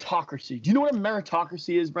meritocracy? Do you know what a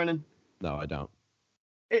meritocracy is, Brendan? No, I don't.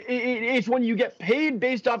 It's when you get paid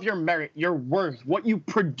based off your merit, your worth, what you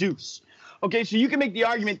produce. Okay, so you can make the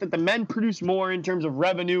argument that the men produce more in terms of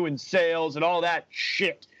revenue and sales and all that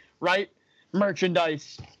shit, right?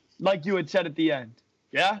 Merchandise, like you had said at the end.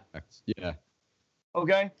 Yeah? Yeah.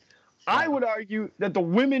 Okay? I would argue that the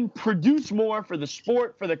women produce more for the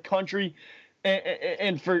sport, for the country,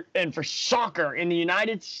 and for soccer in the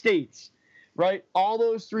United States, right? All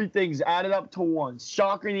those three things added up to one.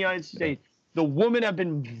 Soccer in the United States. The women have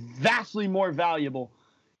been vastly more valuable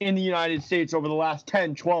in the United States over the last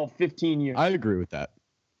 10, 12, 15 years. I agree with that.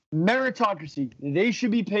 Meritocracy. They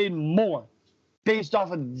should be paid more based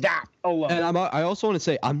off of that alone. And I also want to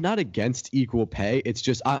say I'm not against equal pay. It's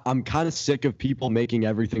just I'm kind of sick of people making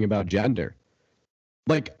everything about gender.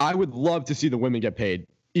 Like, I would love to see the women get paid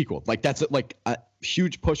equal. Like, that's like a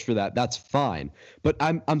huge push for that. That's fine. But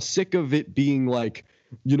I'm sick of it being like,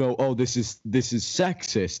 oh, this is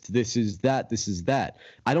sexist. This is that.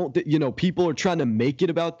 I don't, people are trying to make it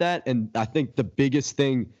about that. And I think the biggest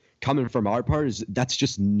thing coming from our part is that's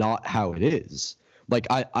just not how it is. Like,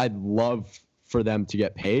 I'd love for them to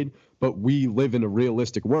get paid, but we live in a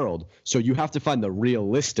realistic world. So you have to find the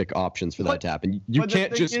realistic options for that to happen. You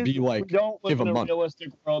can't just be like, we don't live in a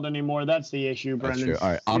realistic world anymore. That's the issue, Brendan. That's true.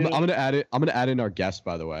 All right. I'm going to add it. I'm going to add in our guest,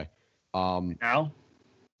 by the way. Now?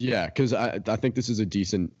 Yeah, because I think this is a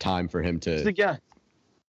decent time for him to. Who's the guest?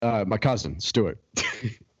 My cousin, Stuart.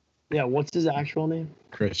 Yeah, what's his actual name?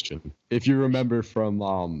 Christian. If you remember from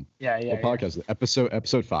the podcast,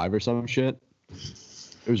 episode 5 or some shit.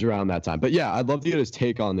 It was around that time. But yeah, I'd love to get his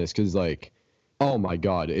take on this because, like, oh my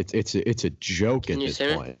God, it's a joke at this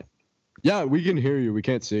point. Yeah, we can hear you. We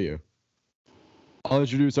can't see you. I'll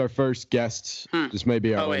introduce our first guest. This may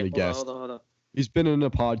be our only guest. Hold on. He's been in a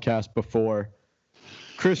podcast before.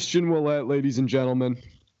 Christian Willett, ladies and gentlemen.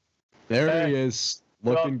 There he is,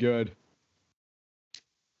 looking good.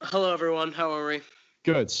 Hello, everyone. How are we?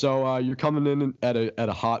 Good. So you're coming in at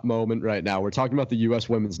a hot moment right now. We're talking about the U.S.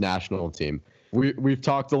 women's national team. We've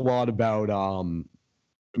talked a lot about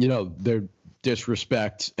their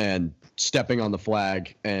disrespect and stepping on the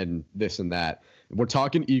flag and this and that. We're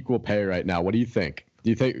talking equal pay right now. What do you think?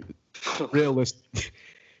 Do you think realistic?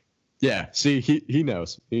 Yeah. See, he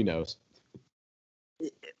knows. He knows.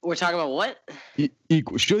 We're talking about what?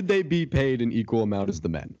 Equal. Should they be paid an equal amount as the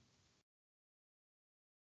men?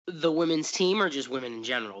 The women's team or just women in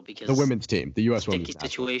general? Because the women's team, the U.S. women's sticky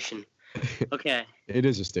situation. Okay. It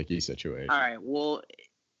is a sticky situation. All right. Well,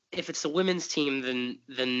 if it's the women's team,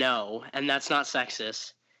 then no, and that's not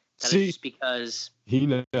sexist. That is just because he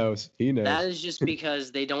knows. That is just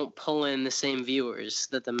because they don't pull in the same viewers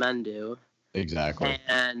that the men do. Exactly.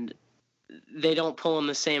 And they don't pull in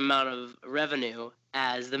the same amount of revenue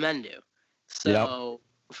as the men do. So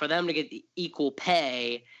for them to get the equal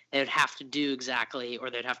pay, they would have to do exactly, or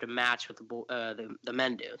they'd have to match what the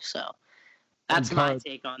men do. So that's my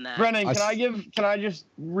take on that. Brennan, can I just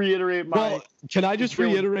reiterate my? Well, can I just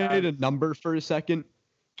reiterate a number for a second?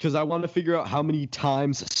 Because I want to figure out how many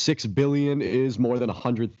times 6 billion is more than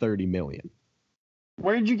 130 million.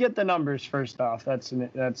 Where did you get the numbers? First off,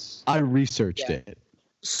 that's. I researched it.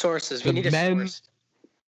 Sources. We need a source.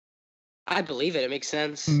 I believe it. It makes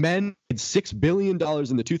sense. Men made $6 billion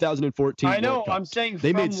in the 2014 I know. World Cup. I'm saying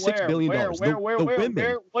they made $6 billion.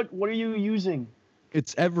 Where? What are you using?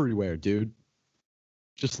 It's everywhere, dude.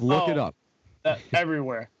 Just look it up.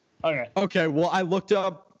 Everywhere. Okay. Okay. Well, I looked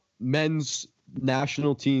up men's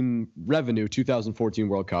national team revenue 2014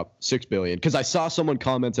 World Cup, $6 billion, because I saw someone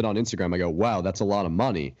commented on Instagram. I go, wow, that's a lot of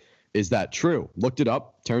money. Is that true? Looked it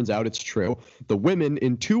up. Turns out it's true. The women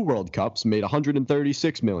in 2 World Cups made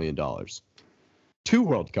 $136 million. 2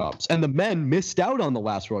 World Cups. And the men missed out on the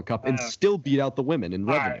last World Cup and still beat out the women in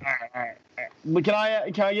revenue. All right. But can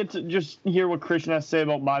I get to just hear what Christian has to say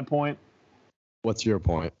about my point? What's your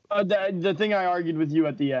point? The thing I argued with you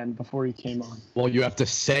at the end before he came on. Well, you have to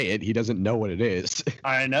say it. He doesn't know what it is.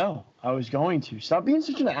 I know. I was going to. Stop being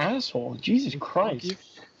such an asshole. Jesus Christ.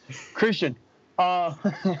 Christian,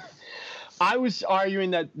 I was arguing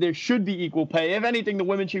that there should be equal pay. If anything, the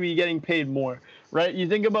women should be getting paid more, right? You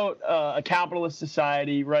think about a capitalist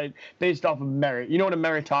society, right, based off of merit. You know what a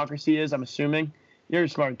meritocracy is, I'm assuming? You're a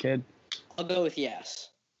smart kid. I'll go with yes.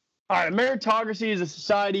 All right, meritocracy is a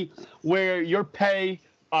society where your pay,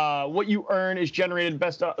 what you earn, is generated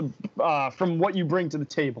best from what you bring to the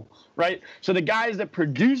table, right? So the guys that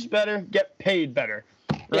produce better get paid better,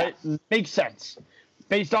 right? Yeah. Makes sense.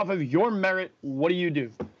 Based off of your merit, what do?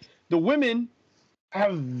 The women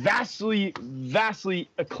have vastly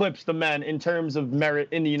eclipsed the men in terms of merit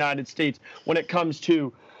in the United States when it comes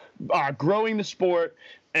to growing the sport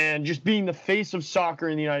and just being the face of soccer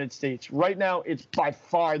in the United States. Right now, it's by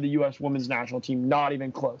far the U.S. women's national team, not even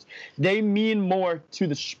close. They mean more to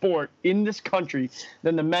the sport in this country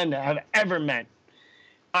than the men have ever meant.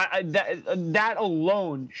 That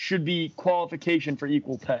alone should be qualification for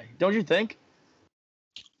equal pay. Don't you think?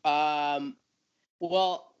 Well,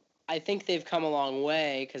 I think they've come a long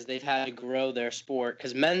way because they've had to grow their sport.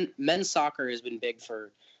 Because men's soccer has been big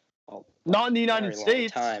for not in the United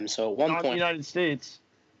States. Time. So at one point, in the United States.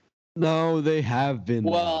 No, they have been.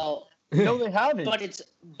 Well, no, they haven't. But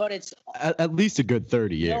it's at least a good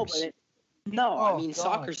 30 years. I mean,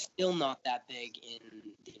 soccer's still not that big in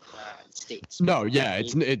the United States. No, yeah,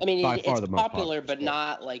 it's by far the most popular, but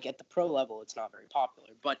not like at the pro level. It's not very popular,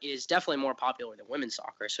 but it is definitely more popular than women's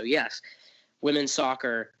soccer. So yes, women's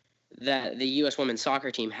soccer. That the U.S. women's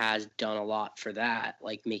soccer team has done a lot for that,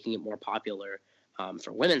 like making it more popular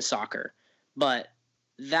for women's soccer. But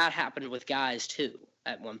that happened with guys too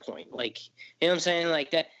at one point. Like, you know what I'm saying?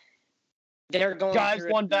 Like that, they're going. Guys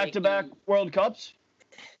won back-to-back World Cups.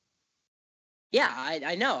 Yeah,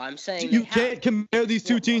 I know. I'm saying you can't compare these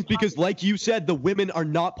two teams because, like you said, the women are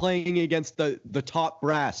not playing against the top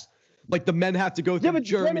brass. Like the men have to go through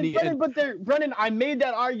Germany. Brennan, I made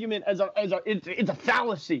that argument it's a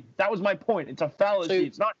fallacy. That was my point. It's a fallacy. So,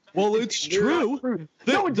 it's not. Well, it's true.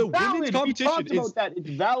 No, it's valid. Women's competition we talked about that. It's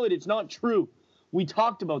valid. It's not true. We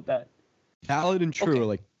talked about that. Valid and true are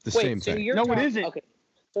like the same thing. No, it isn't.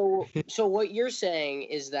 Okay. So what you're saying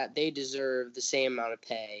is that they deserve the same amount of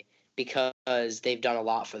pay because they've done a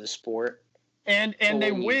lot for the sport. And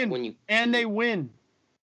they win. And they win.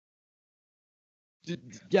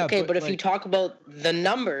 Yeah. Okay, but if you talk about the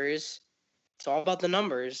numbers, it's all about the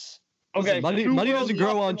numbers. Okay, money doesn't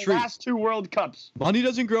grow on trees. Last 2 World Cups. Money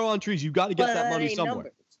doesn't grow on trees. You got to get that money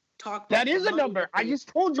somewhere. That is a number. I just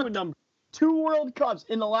told you a number. 2 World Cups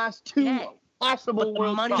in the last 2 possible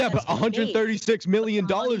World Cups. Yeah, but $136 million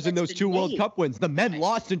in those 2 World Cup wins. The men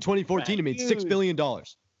lost in 2014 and made $6 billion.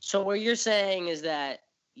 So what you're saying is that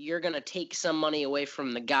you're going to take some money away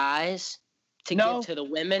from the guys to give to the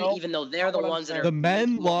women, even though they're the ones that are. The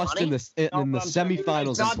men lost in the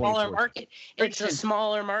semifinals. It's a smaller market. It's a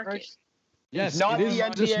smaller market. Yes, not it is the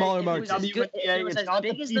NBA, a smaller market. It's not the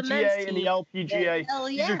PGA and the LPGA.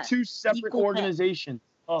 These are 2 separate organizations.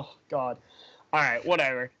 Oh, God. All right,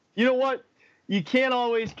 whatever. You know what? You can't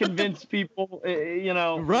always convince people,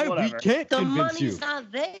 Right, whatever. we can't The convince you. money's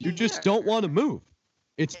not there. You just don't want to move.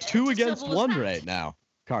 It's 2 against 1 right now.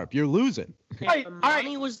 Carp, you're losing. Hey, the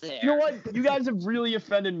money was there. You know what? You guys have really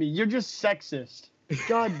offended me. You're just sexist.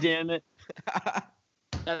 God damn it.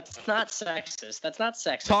 That's not sexist. That's not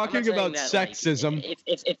sexist. Talking about sexism. Like,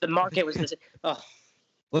 if the market was this,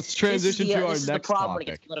 let's transition to our next topic. When it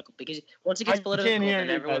gets political, because once it gets political, then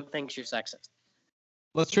everyone thinks you're sexist.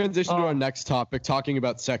 Let's transition to our next topic, talking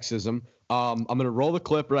about sexism. I'm going to roll the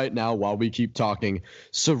clip right now while we keep talking.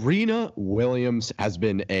 Serena Williams has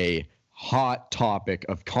been a hot topic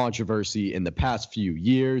of controversy in the past few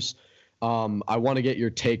years. I want to get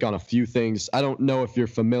your take on a few things. I don't know if you're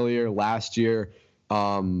familiar. Last year,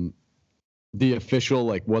 the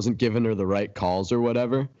official wasn't giving her the right calls or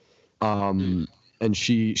whatever. And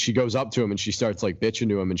she goes up to him and she starts bitching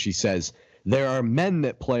to him and she says, "There are men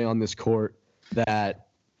that play on this court that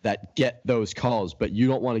get those calls, but you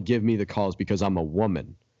don't want to give me the calls because I'm a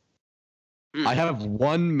woman." I have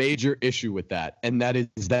one major issue with that, and that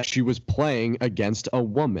is that she was playing against a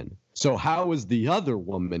woman. So how is the other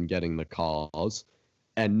woman getting the calls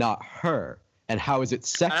and not her? And how is it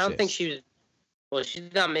sexist? I don't think she was. Well,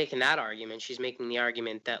 she's not making that argument. She's making the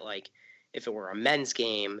argument that if it were a men's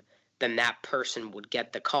game, then that person would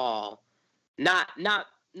get the call. Not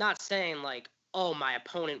saying oh, my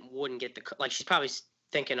opponent wouldn't get the call. She's probably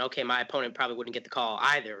thinking, okay, my opponent probably wouldn't get the call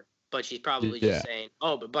either but she's probably just saying,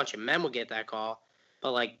 oh, but a bunch of men would get that call.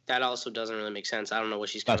 But, like, that also doesn't really make sense. I don't know what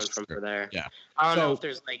she's coming from for there. Yeah. I don't know if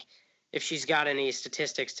there's, like, if she's got any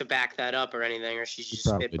statistics to back that up or anything, or she's just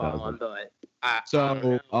spitballing, but I don't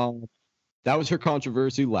know. That was her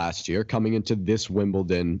controversy last year. Coming into this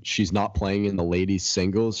Wimbledon, she's not playing in the ladies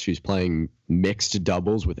singles. She's playing mixed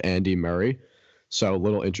doubles with Andy Murray. So a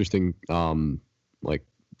little interesting,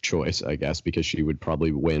 choice, I guess, because she would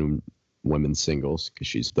probably win women's singles because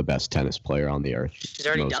she's the best tennis player on the earth. She's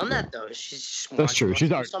already done that, though. That's true.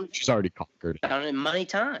 She's already conquered. Done it many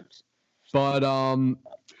times. But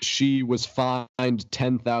she was fined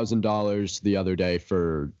 $10,000 the other day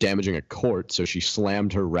for damaging a court. So she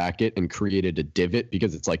slammed her racket and created a divot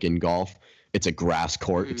because it's like in golf, it's a grass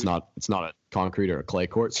court. Mm-hmm. It's not a concrete or a clay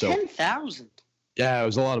court. So 10,000. Yeah, it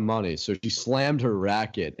was a lot of money. So she slammed her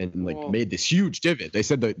racket and made this huge divot. They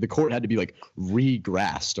said the court had to be like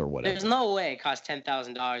re-grassed or whatever. There's no way it cost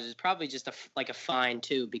 $10,000. It's probably just a fine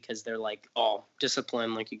too, because they're like, oh,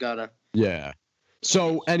 discipline, like you gotta. Yeah.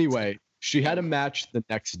 So anyway, she had a match the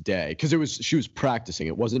next day because she was practicing.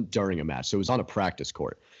 It wasn't during a match, so it was on a practice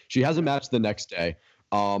court. She has a match the next day.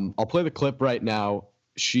 I'll play the clip right now.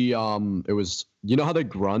 She it was, you know how they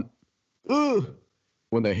grunt? Ugh!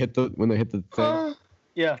 When they hit the thing.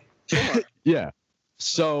 Yeah. Yeah.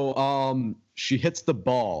 So she hits the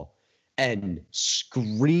ball and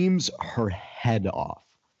screams her head off.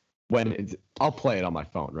 I'll play it on my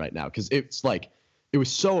phone right now because it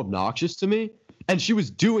was so obnoxious to me. And she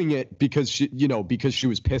was doing it because she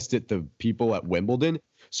was pissed at the people at Wimbledon.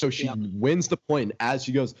 So she wins the point, and as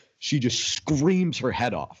she goes, she just screams her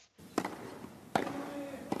head off.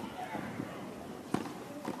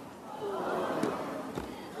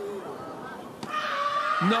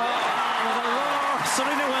 No,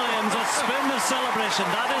 Serena Williams, a splendid celebration.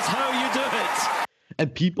 That is how you do it.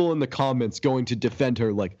 And people in the comments going to defend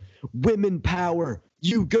her like, women power,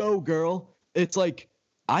 you go, girl. It's like,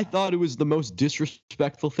 I thought it was the most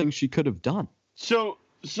disrespectful thing she could have done. So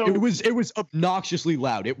it was obnoxiously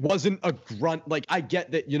loud. It wasn't a grunt. Like, I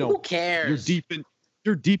get that, who cares?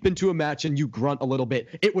 You're deep into a match and you grunt a little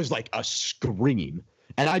bit. It was like a scream.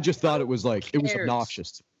 And I just thought it was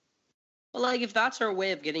obnoxious. Well, like, if that's her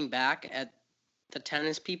way of getting back at the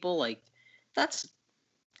tennis people, like, that's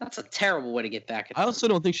a terrible way to get back at them. I also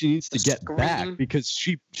don't think she needs to get back because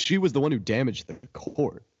she was the one who damaged the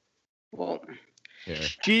court. Well,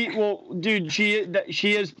 she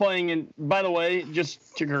is playing in, by the way,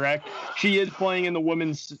 just to correct, she is playing in the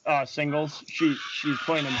women's singles. She's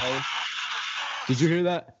playing in those. Did you hear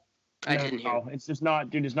that? I didn't hear. No, it's just not,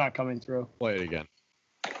 dude, it's not coming through. Play it again.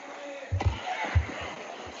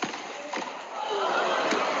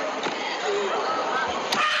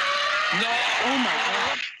 Oh my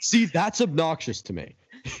God. See, that's obnoxious to me.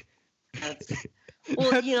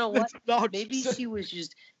 Well, you know what? Maybe she was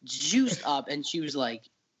just juiced up and she was like,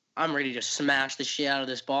 I'm ready to smash the shit out of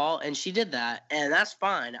this ball. And she did that. And that's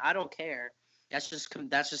fine. I don't care. That's just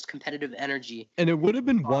competitive energy. And it would have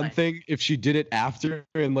been one thing if she did it after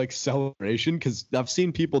in like celebration, because I've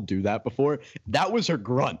seen people do that before. That was her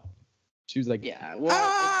grunt. She was like, yeah,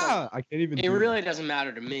 well, I can't even. It really doesn't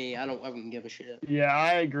matter to me. I wouldn't give a shit. Yeah,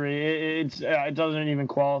 I agree. It doesn't even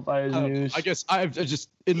qualify as news. I guess I've just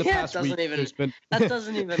in the past week there's been that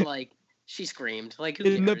doesn't even like she screamed like who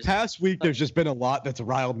in cares? The past week there's just been a lot that's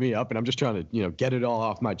riled me up, and I'm just trying to get it all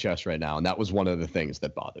off my chest right now, and that was one of the things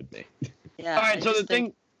that bothered me. Yeah. All right, so the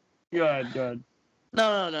thing. Good.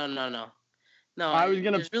 No, I was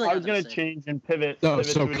gonna change and pivot. No,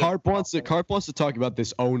 so Carp wants to talk about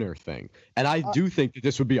this owner thing, and I do think that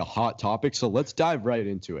this would be a hot topic. So let's dive right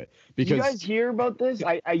into it. Because you guys hear about this?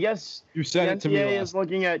 I guess you said it to me. The NCAA is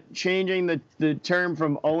looking at changing the term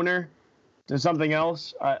from owner to something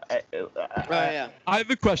else. Yeah. I have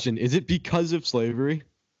a question. Is it because of slavery?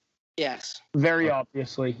 Yes. Very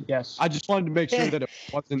obviously, yes. I just wanted to make sure that it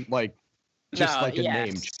wasn't like just a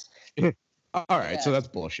name. All right, so that's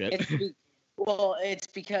bullshit. It's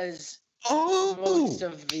because most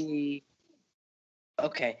of the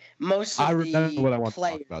I remember what I want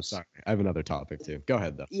players, to talk about. Sorry, I have another topic too. Go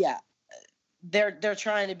ahead though. Yeah, they're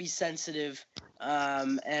trying to be sensitive,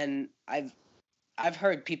 and I've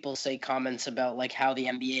heard people say comments about like how the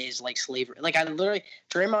NBA is like slavery. Like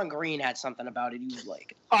Draymond Green had something about it. He was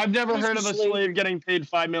like, I've never heard of a slave getting paid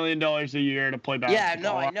 $5 million a year to play basketball. Yeah,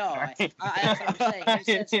 no, I know. That's what I'm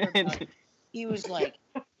saying. He was like,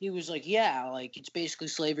 yeah, like it's basically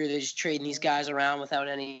slavery. They're just trading these guys around without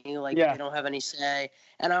any, they don't have any say.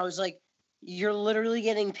 And I was like, you're literally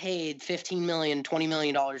getting paid $15 million, $20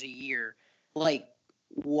 million a year. Like,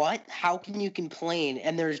 what? How can you complain?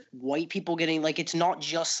 And there's white people getting, like, it's not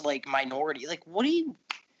just like minority. Like, what are you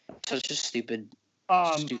such a stupid.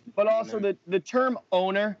 But also the term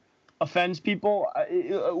owner offends people.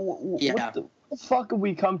 What the fuck have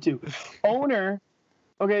we come to? Owner,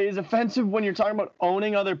 okay, is offensive when you're talking about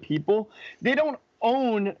owning other people. They don't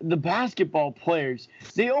own the basketball players.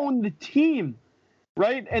 They own the team,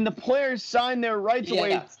 right? And the players sign their rights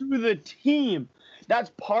away to the team.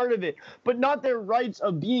 That's part of it, but not their rights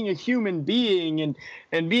of being a human being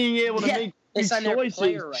and being able to make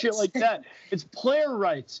choices, shit like that. It's player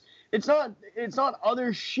rights. It's not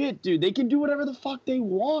other shit, dude. They can do whatever the fuck they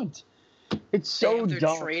want. It's so they have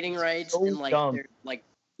dumb. Their trading rights so and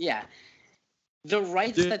the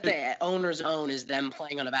rights that the owners own is them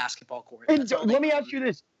playing on a basketball court. And let me ask you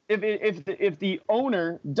this: if the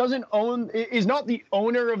owner doesn't own, is not the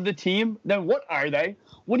owner of the team, then what are they?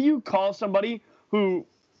 What do you call somebody who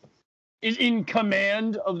is in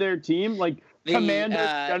command of their team? Like commander,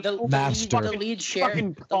 master, the lead share,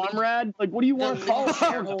 fucking comrade. Like, what do you want to call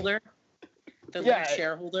shareholder? The lead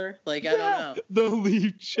shareholder. Like, I don't know. The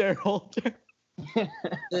lead shareholder.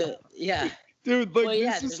 Dude, like,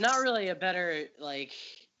 there's not really a better, like...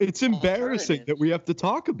 It's embarrassing that we have to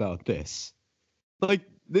talk about this. Like,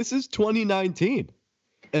 this is 2019.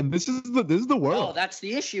 And this is the world. Oh, that's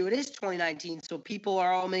the issue. It is 2019, so people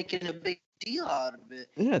are all making a big deal out of it.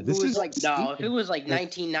 Yeah, this is... Like, no, if it was, like,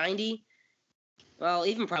 1990... Well,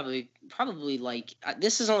 even probably like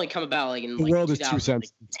this has only come about like in the world is too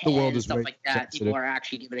sensitive. The world is stuff way like that. Sensitive. People are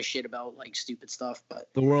actually giving a shit about like stupid stuff, but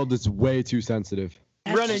the world is way too sensitive.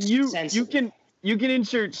 Brennan, you can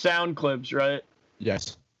insert sound clips, right?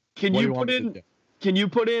 Yes. Can you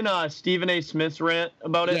put in Stephen A. Smith's rant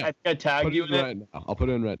about it? I think I tagged you in it. Right now. I'll put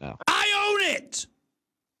it in right now. I own it.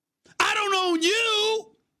 I don't own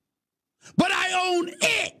you, but I own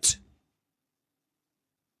it.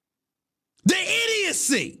 The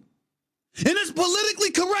idiocy in this politically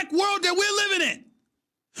correct world that we're living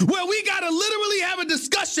in, where we got to literally have a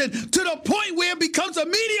discussion to the point where it becomes a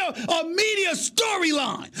media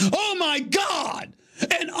storyline. Oh my God.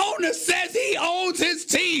 An owner says he owns his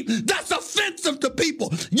team. That's offensive to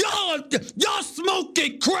people. Y'all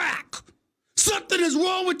smoking crack. Something is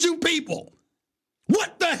wrong with you people.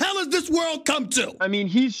 What the hell has this world come to? I mean,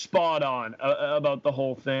 he's spot on about the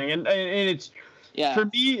whole thing. And it's... Yeah. For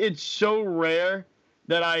me, it's so rare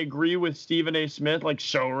that I agree with Stephen A. Smith, like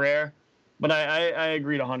so rare. But I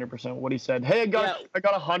agreed 100% with what he said. Hey, I got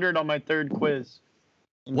 100 on my third quiz.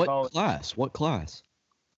 What class? What class?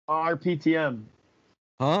 RPTM.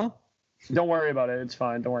 Huh? Don't worry about it. It's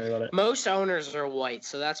fine. Don't worry about it. Most owners are white,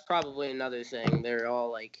 so that's probably another thing. They're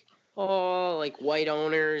all like white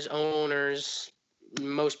owners.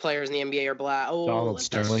 Most players in the NBA are black. Oh, Donald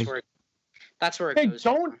Sterling. That's where it goes.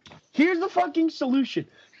 Here's the fucking solution.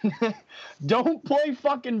 Don't play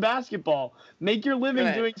fucking basketball. Make your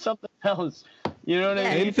living doing something else. You know what I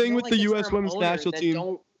mean? Same thing with the U.S. Women's National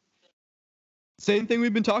Team. Same thing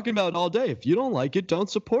we've been talking about all day. If you don't like it, don't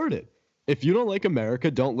support it. If you don't like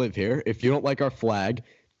America, don't live here. If you don't like our flag,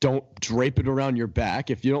 don't drape it around your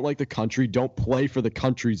back. If you don't like the country, don't play for the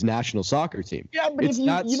country's national soccer team. Yeah, but if you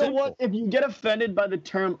know what? If you get offended by the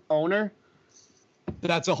term owner,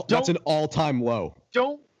 that's an all-time low.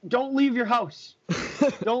 Don't leave your house.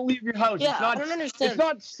 Don't leave your house. Yeah, I don't understand. It's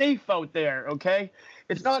not safe out there, okay?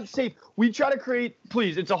 It's not safe. We try to create,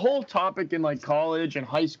 please, it's a whole topic in like college and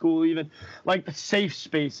high school even, like the safe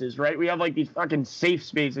spaces, right? We have like these fucking safe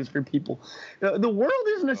spaces for people. The world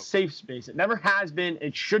isn't a safe space. It never has been.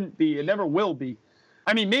 It shouldn't be. It never will be.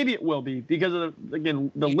 I mean, maybe it will be because of the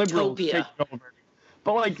liberals taking over.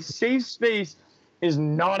 But like safe space is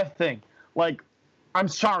not a thing. Like, I'm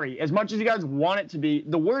sorry, as much as you guys want it to be,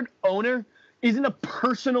 the word owner isn't a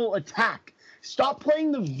personal attack. Stop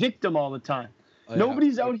playing the victim all the time.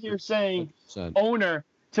 Nobody's out here saying 100%. Owner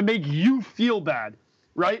to make you feel bad,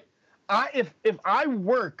 right? If I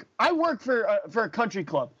work for a country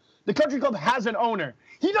club. The country club has an owner.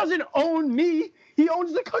 He doesn't own me. He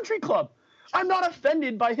owns the country club. I'm not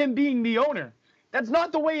offended by him being the owner. That's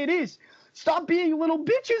not the way it is. Stop being little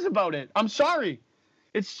bitches about it. I'm sorry.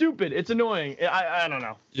 It's stupid. It's annoying. I don't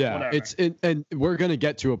know. Yeah, and we're gonna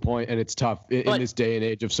get to a point, and it's tough in this day and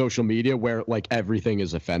age of social media where like everything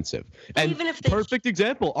is offensive. And even if perfect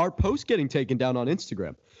example, our post getting taken down on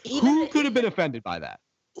Instagram. Who could have been offended by that?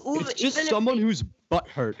 It's just someone who's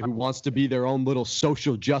butthurt, who wants to be their own little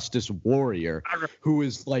social justice warrior, who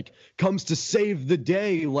is like comes to save the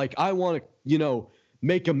day. Like, I want to,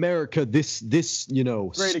 make America this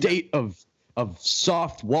state of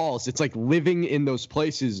soft walls. It's like living in those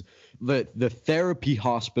places, the therapy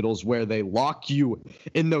hospitals where they lock you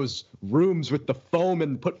in those rooms with the foam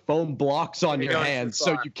and put foam blocks on your hands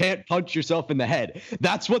so you can't punch yourself in the head.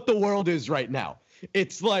 That's what the world is right now.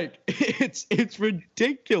 It's like it's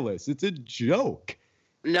ridiculous. It's a joke.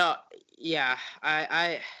 No, yeah,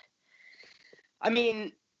 I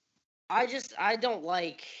mean, I don't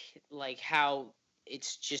like how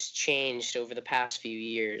it's just changed over the past few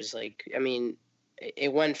years. Like, I mean,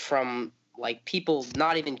 it went from like people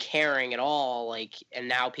not even caring at all, like, and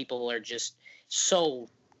now people are just so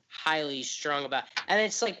highly strung about. And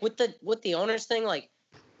it's like with the owners thing, like,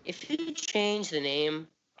 if you change the name,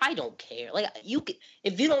 I don't care. Like,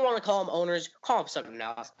 if you don't want to call them owners, call them something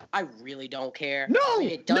else. I really don't care. No, I mean,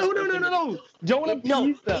 it does no. Don't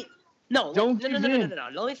appease them. No. Let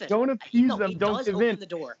me finish. Don't appease them. It Don't does give open in. the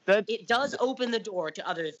door. That It does open the door to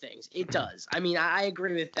other things. It does. I mean, I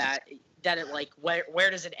agree with that. That it, like,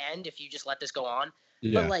 where does it end if you just let this go on?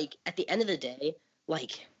 Yeah. But like at the end of the day,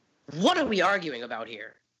 like, what are we arguing about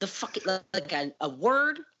here? The fucking, like, a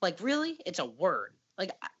word? Like, really? It's a word.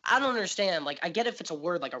 Like, I don't understand. Like, I get if it's a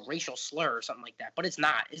word like a racial slur or something like that, but it's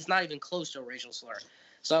not. It's not even close to a racial slur.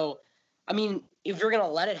 So, I mean, if you're gonna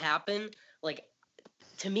let it happen, like,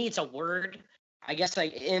 to me, it's a word. I guess,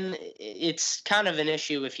 like, it's kind of an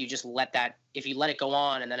issue if you just let it go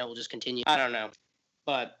on and then it will just continue. I don't know,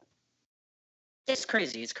 but it's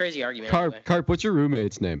crazy. It's a crazy argument. Anyway. Carp, what's your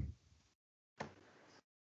roommate's name?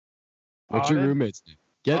 What's your roommate's name?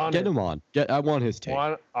 Get him on. I want his take.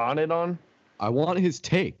 I want his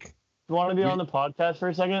take. You want to be on the podcast for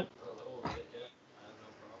a second?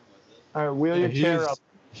 All right, wheel your chair up.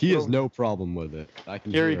 He has no problem with it. I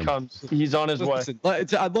can Here hear he him. comes. He's on his way.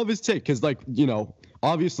 I love his take because, like, you know,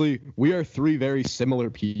 obviously we are three very similar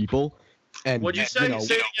people. And What'd you say? You know,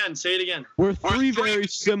 Say it again. we're three very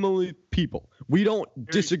similar people. We don't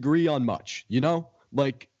disagree on much, you know?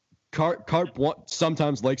 Like, Carp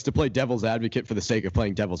sometimes likes to play devil's advocate for the sake of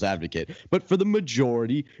playing devil's advocate. But for the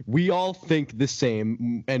majority, we all think the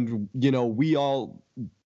same. And, you know, we all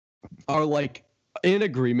are, like, in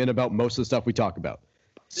agreement about most of the stuff we talk about.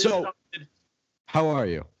 So, how are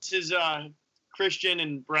you? This is Christian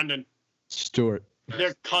and Brendan. Stuart.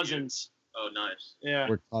 They're cousins. Oh, nice. Yeah.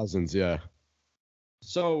 We're cousins, yeah.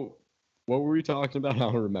 So, what were we talking about? I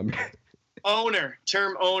don't remember.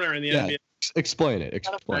 Term owner in the NBA. Explain it.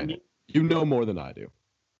 You know more than I do.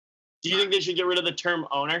 Do you think they should get rid of the term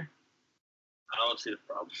owner? I don't see the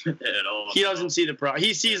problem with it at all. He doesn't see the problem.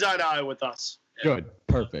 He sees eye to eye with us. Good.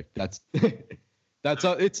 Perfect. That's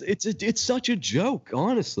it's such a joke,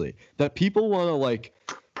 honestly, that people want to like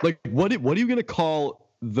what are you gonna call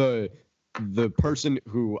the person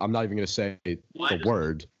who I'm not even gonna say the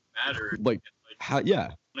word matter like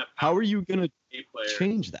how are you gonna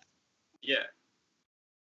change that? Yeah,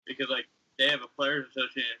 because like they have a players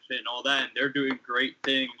association and all that, and they're doing great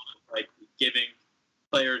things like giving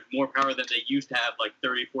players more power than they used to have like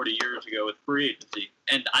 30, 40 years ago with free agency,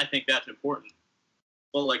 and I think that's important.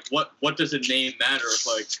 Well, like, what does a name matter if,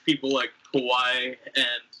 like, people like Kawhi and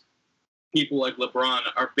people like LeBron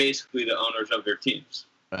are basically the owners of their teams?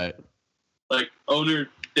 Right. Like, the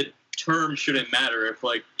term shouldn't matter if,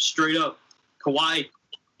 like, straight up, Kawhi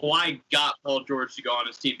got Paul George to go on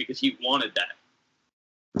his team because he wanted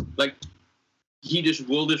that. Like, he just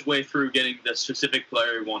willed his way through getting the specific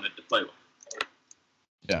player he wanted to play with.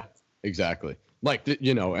 Yeah, exactly. Like,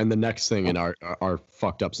 you know, and the next thing in our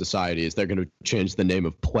fucked up society is they're going to change the name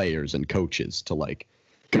of players and coaches to, like,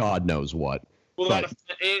 God knows what. Well,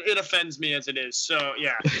 it offends me as it is. So,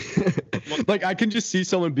 yeah. Like, I can just see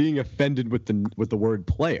someone being offended with the word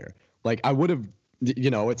player. Like, I would have, you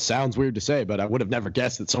know, it sounds weird to say, but I would have never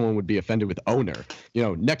guessed that someone would be offended with owner. You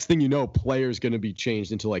know, next thing you know, player is going to be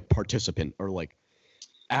changed into, like, participant or, like,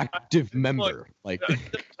 active member. Like,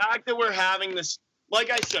 the fact that we're having this, like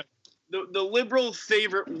I said, the liberal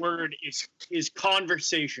favorite word is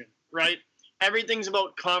conversation, right? Everything's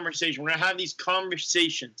about conversation. We're going to have these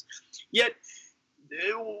conversations. Yet,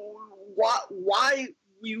 why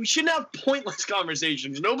we shouldn't have pointless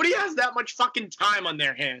conversations. Nobody has that much fucking time on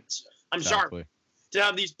their hands. I'm sorry to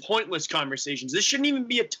have these pointless conversations. This shouldn't even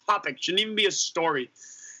be a topic. Shouldn't even be a story.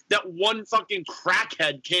 That one fucking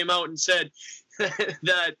crackhead came out and said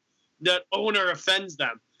that owner offends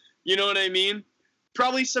them. You know what I mean?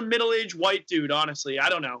 Probably some middle-aged white dude, honestly. I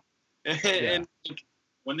don't know. And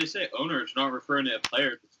when they say owner, it's not referring to a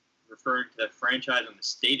player. It's referring to the franchise and the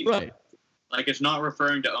stadium. right. Like, it's not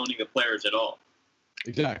referring to owning the players at all.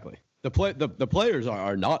 Exactly. The players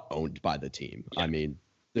are not owned by the team. Yeah. I mean,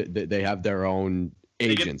 they have their own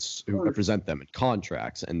agents who represent them in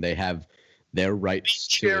contracts, and they have their rights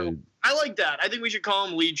to... I like that. I think we should call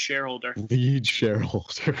him lead shareholder. Lead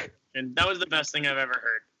shareholder. And that was the best thing I've ever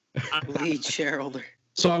heard. Lead shareholder.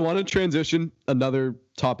 So I want to transition another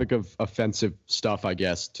topic of offensive stuff, I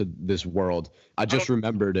guess, to this world. I just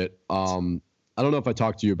remembered it. I don't know if I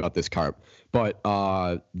talked to you about this, Carp, but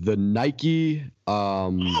the Nike.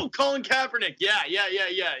 Colin Kaepernick.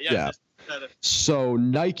 Yeah. So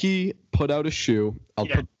Nike put out a shoe. I'll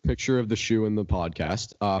Yeah. put a picture of the shoe in the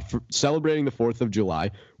podcast. For celebrating the 4th of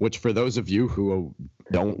July, which for those of you who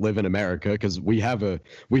don't live in America, because we have a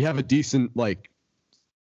decent, like,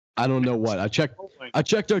 I don't know what. I checked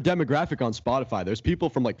our demographic on Spotify. There's people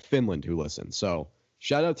from like Finland who listen. So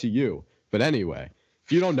shout out to you. But anyway,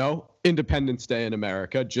 if you don't know, Independence Day in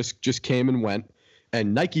America just came and went,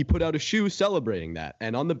 and Nike put out a shoe celebrating that.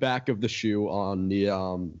 And on the back of the shoe, on the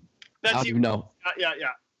That's I don't even know. Yeah.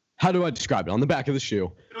 How do I describe it? On the back of the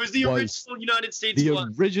shoe, It was the original United States the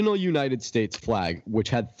flag. original United States flag, which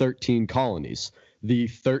had 13 colonies. The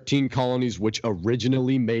 13 colonies which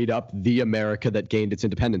originally made up the America that gained its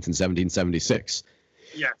independence in 1776.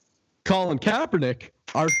 Yes. Colin Kaepernick,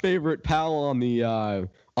 our favorite pal on the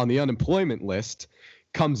unemployment list,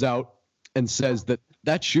 comes out and says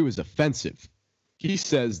that shoe is offensive. He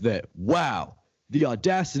says that, wow, the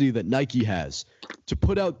audacity that Nike has to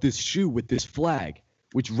put out this shoe with this flag,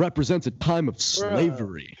 which represents a time of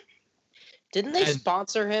slavery. Didn't they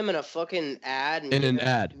sponsor him in a fucking ad? In an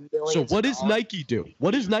ad. So what does Nike do?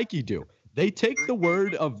 What does Nike do? They take the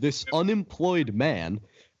word of this unemployed man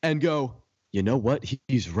and go, you know what?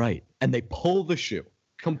 He's right. And they pull the shoe.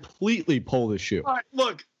 Completely pull the shoe. All right,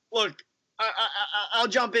 look. I'll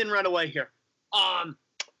jump in right away here.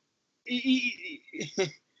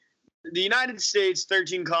 The United States,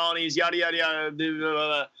 13 colonies, yada, yada, yada. Blah, blah,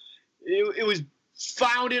 blah. It was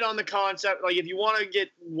founded on the concept, like if you want to get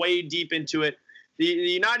way deep into it, the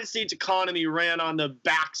United States economy ran on the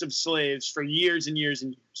backs of slaves for years and years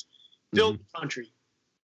and years. Built the country.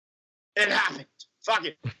 It happened. Fuck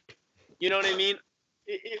it. You know what I mean?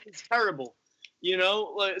 It's terrible. You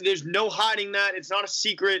know, like, there's no hiding that. It's not a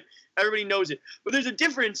secret. Everybody knows it. But there's a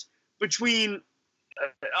difference between,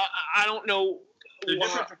 I don't know. The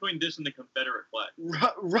difference between this and the Confederate flag.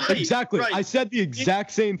 Right. Exactly. Right. I said the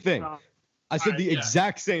exact same thing. I said the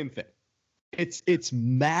exact same thing. It's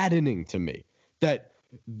maddening to me that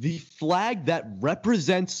the flag that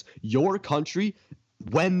represents your country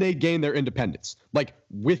when they gain their independence, like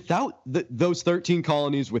without those 13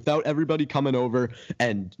 colonies, without everybody coming over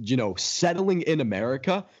and, you know, settling in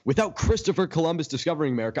America, without Christopher Columbus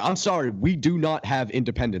discovering America, I'm sorry, we do not have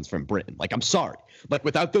independence from Britain. Like, I'm sorry. Like,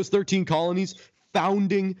 without those 13 colonies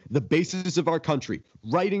founding the basis of our country,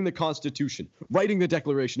 writing the Constitution, writing the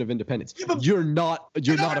Declaration of Independence, you're not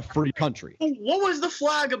a free country. What was the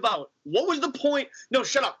flag about? What was the point? No,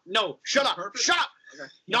 shut up. No, shut up. Shut up. Okay.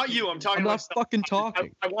 Not you. I'm talking about myself. Fucking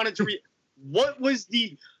talking. I wanted to read. What was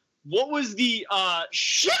the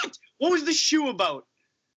shit? What was the shoe about?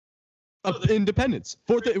 Of independence.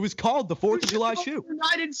 It was called the 4th of July shoe.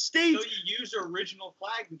 United States. So you use the original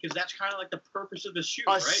flag because that's kind of like the purpose of the shoe,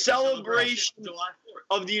 a right? Celebration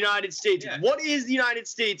of the United States. Yeah. What is the United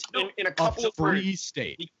States in a couple of free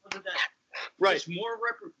state? Because of that. Right. It's more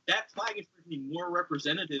that flag is more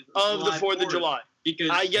representative of the 4th of July. Because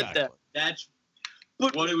I get that. That's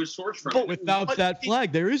what it was sourced from. But without that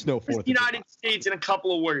flag, there is no 4th of July. The United States in a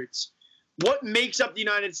couple of words. What makes up the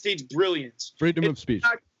United States' brilliance? Freedom of speech.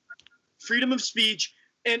 Freedom of speech,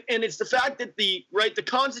 and it's the fact that the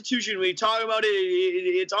Constitution, when you talk about it,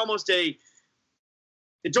 it's almost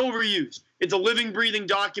it's overused. It's a living, breathing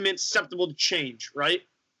document susceptible to change, right?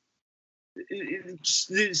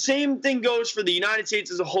 The same thing goes for the United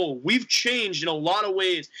States as a whole. We've changed in a lot of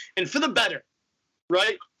ways, and for the better,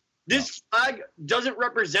 right? This flag doesn't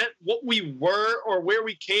represent what we were or where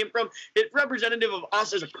we came from. It's representative of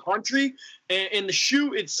us as a country, and the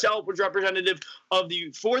shoe itself was representative of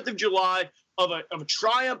the 4th of July, of a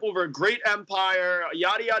triumph over a great empire,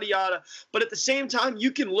 yada, yada, yada. But at the same time,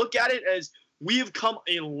 you can look at it as we have come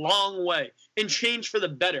a long way and changed for the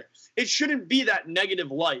better. It shouldn't be that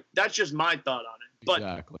negative light. That's just my thought on it. But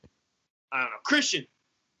exactly. I don't know. Christian.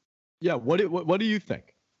 Yeah, what do you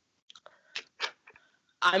think?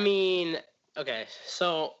 I mean, okay,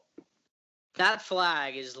 so that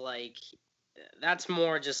flag is that's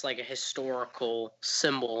more just like a historical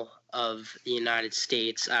symbol of the United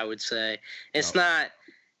States, I would say. It's not,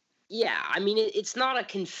 I mean, it's not a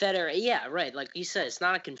Confederate, right, like you said, it's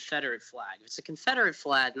not a Confederate flag. If it's a Confederate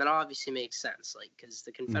flag, then that obviously makes sense, like, because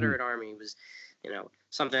the Confederate Army was,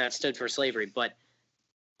 something that stood for slavery, but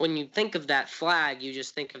when you think of that flag, you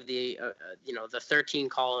just think of the, the 13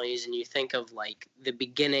 colonies, and you think of like the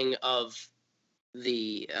beginning of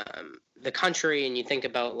the country, and you think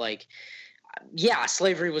about like, yeah,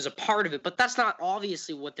 slavery was a part of it, but that's not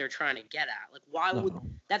obviously what they're trying to get at. Like, why would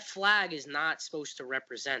that flag is not supposed to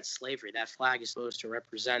represent slavery? That flag is supposed to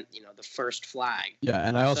represent, the first flag. Yeah,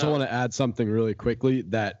 and I also want to add something really quickly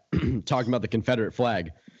that talking about the Confederate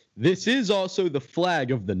flag, this is also the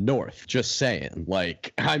flag of the North. Just saying.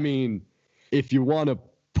 Like, I mean, if you want to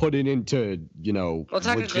put it into, logistics.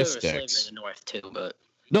 There was slavery in the North too, but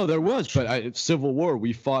no, there was, but Civil War,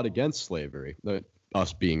 we fought against slavery.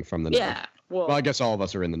 Us being from the North. Yeah. Well, I guess all of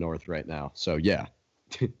us are in the North right now, so yeah.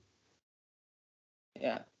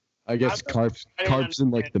 Yeah. I guess Carp's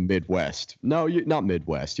in like the Midwest. No, you're not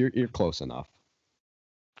Midwest. You're close enough.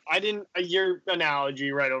 I didn't. Your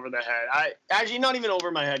analogy right over the head. I actually not even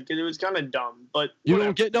over my head because it was kind of dumb. But you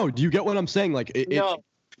don't get. No, do you get what I'm saying? Like no,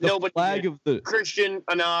 but flag of the Christian,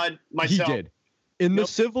 Anad, myself. He did. In the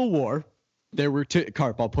Civil War, there were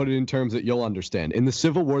Carp. I'll put it in terms that you'll understand. In the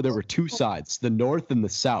Civil War, there were two sides: the North and the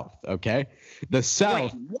South. Okay, the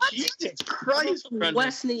South. Wait, what? Jesus Christ,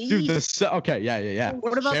 West and the Dude, East. Okay, yeah.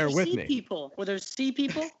 What about Bear the with sea me. people? Were there sea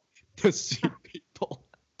people? The sea people.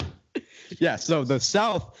 Yeah, so the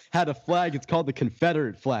South had a flag. It's called the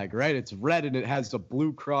Confederate flag, right? It's red and it has a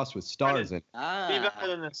blue cross with stars in it. Be better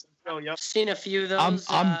than this. Oh, yep. Seen a few of those.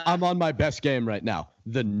 I'm on my best game right now.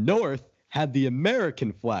 The North had the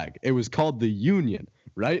American flag. It was called the Union,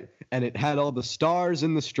 right? And it had all the stars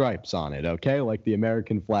and the stripes on it, okay? Like the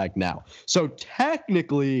American flag now. So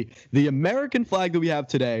technically, the American flag that we have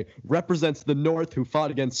today represents the North who fought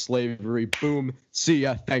against slavery. Boom. See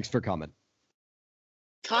ya. Thanks for coming.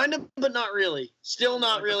 Kind of, but not really. Still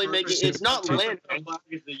not really making. It's not landing.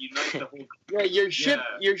 Yeah, your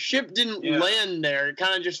ship didn't land there. It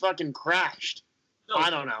kind of just fucking crashed. No,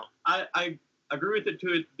 I don't know. I agree with it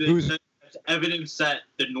too. There's evidence that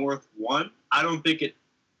the North won. I don't think it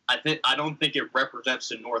represents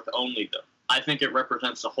the North only though. I think it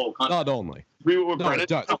represents the whole country. Not only. It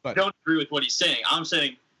does. I don't agree with what he's saying. I'm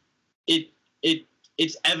saying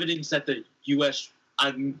it's evidence that the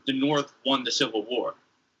the North won the Civil War.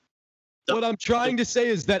 What I'm trying to say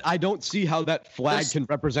is that I don't see how that flag can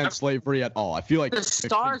represent slavery at all. I feel like the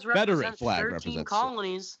stars Confederate represent flag 13 represents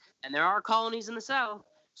colonies, and there are colonies in the South.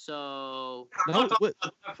 So I'm not talking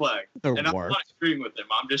about that flag, and I'm not agreeing with him.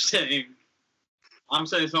 I'm just saying,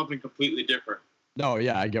 something completely different. No,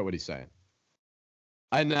 yeah, I get what he's saying,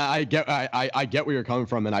 and I get where you're coming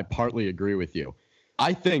from, and I partly agree with you.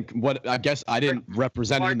 I think I guess I didn't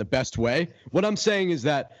represent it in the best way. What I'm saying is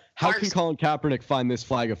that how can Colin Kaepernick find this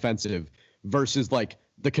flag offensive versus like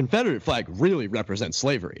the Confederate flag really represents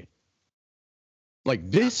slavery? Like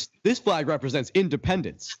this flag represents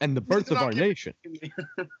independence and the birth of our nation.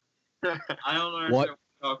 I don't know what you're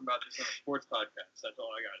talking about this on a sports podcast. That's all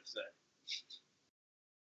I got to say.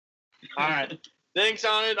 All right. Thanks,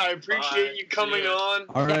 Anand. I appreciate you coming on.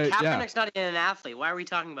 All right, Kaepernick's not even an athlete. Why are we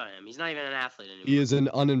talking about him? He's not even an athlete anymore. He is an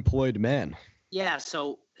unemployed man. Yeah,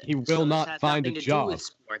 so he will not find a job. With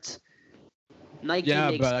sports. Nike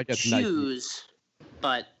makes shoes,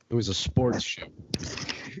 but it was a sports shoe.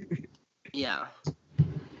 Yeah.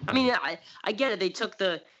 I mean, I get it. They took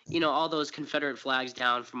all those Confederate flags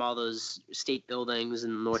down from all those state buildings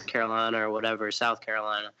in North Carolina or whatever, South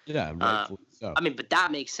Carolina. Yeah, rightfully so. I mean, but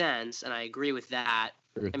that makes sense, and I agree with that.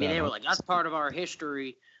 They were like, that's part of our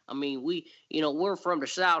history. I mean, we're from the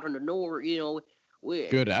South and the North, we're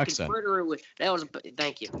good accent.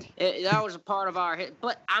 Thank you. That was a part of our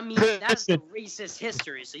but I mean, that's the racist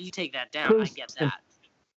history, so you take that down. I get that.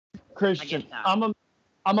 Christian,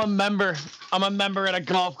 I'm a member at a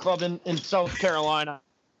golf club in South Carolina.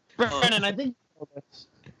 Brennan, I think you know this.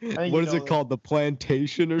 What is it called? The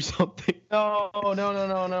Plantation or something? No.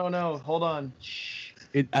 Hold on.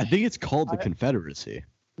 I think it's called the Confederacy.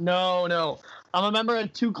 No. I'm a member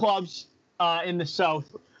at two clubs in the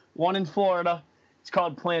South. One in Florida. It's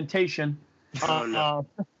called Plantation. And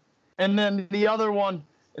then the other one,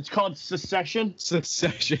 it's called Secession.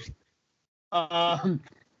 Secession.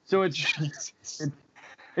 So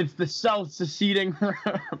it's the South seceding.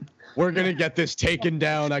 We're going to get this taken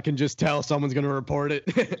down. I can just tell someone's going to report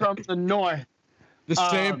it. From the North. The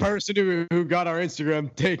same person who got our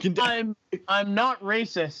Instagram taken down. I'm not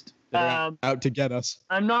racist. Out to get us.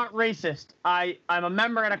 I'm not racist. I'm a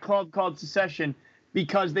member at a club called Secession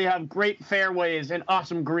because they have great fairways and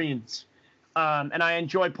awesome greens. And I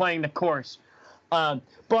enjoy playing the course.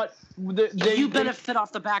 But you benefit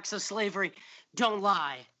off the backs of slavery. Don't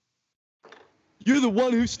lie. You're the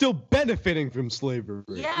one who's still benefiting from slavery.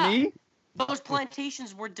 Yeah. Me? Those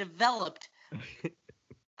plantations were developed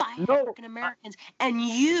by African Americans, and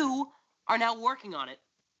you are now working on it.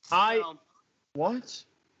 What?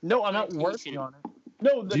 No, I'm not working on it.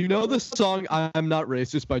 No. Do you know the song "I'm Not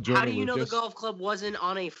Racist" by Jordan How do you know the Lucas? golf club wasn't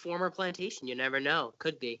on a former plantation? You never know.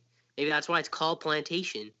 Could be. Maybe that's why it's called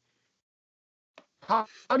plantation. How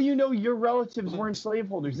do you know your relatives weren't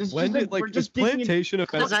slaveholders? This is When just did we're this just digging plantation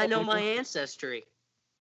offend? Because I know my ancestry.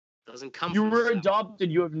 Doesn't come You from were the South.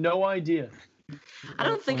 adopted. You have no idea. I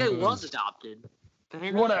don't think I was adopted.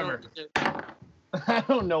 Whatever. I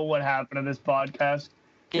don't know what happened to this podcast.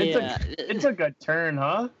 Yeah. It took a turn,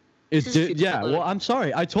 huh? It Just did, keep yeah. floating. Well, I'm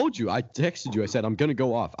sorry. I told you. I texted you. I said I'm gonna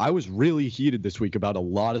go off. I was really heated this week about a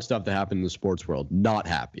lot of stuff that happened in the sports world. Not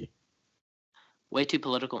happy. Way too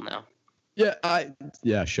political now.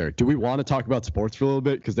 Yeah, sure. Do we want to talk about sports for a little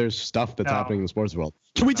bit? Because there's stuff that's No. happening in the sports world.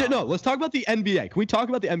 Can we? No. Let's talk about the NBA. Can we talk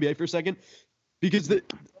about the NBA for a second? Because the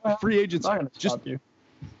free agents I'm not gonna just stop you.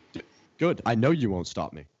 good. I know you won't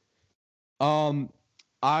stop me.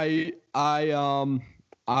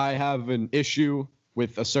 I have an issue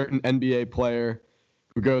with a certain NBA player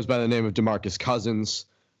who goes by the name of DeMarcus Cousins.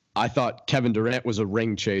 I thought Kevin Durant was a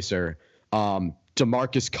ring chaser.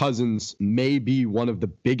 DeMarcus Cousins may be one of the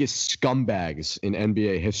biggest scumbags in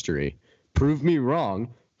NBA history. Prove me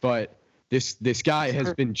wrong, but this guy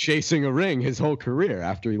has been chasing a ring his whole career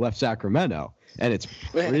after he left Sacramento, and it's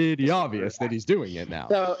pretty obvious that he's doing it now.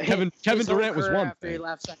 So Kevin Durant was one after he thing.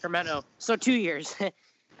 left Sacramento. So 2 years.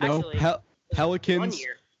 No, Actually, Pelicans, 1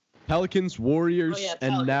 year. Pelicans, Warriors, Oh, yeah, and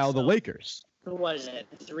Pelicans, now the so- Lakers. So what is it?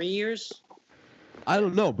 3 years? I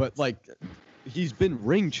don't know, but like he's been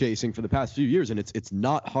ring chasing for the past few years, and it's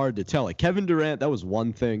not hard to tell. Like Kevin Durant, that was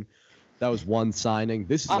one thing, that was one signing.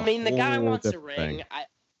 This is I mean, the guy whole wants a different ring. thing.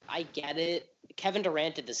 I get it. Kevin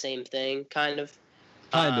Durant did the same thing, kind of.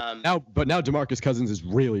 Kind of. Now DeMarcus Cousins is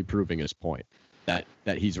really proving his point that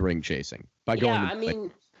he's ring chasing by going. Yeah, to I the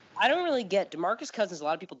mean, I don't really get DeMarcus Cousins. A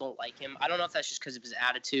lot of people don't like him. I don't know if that's just because of his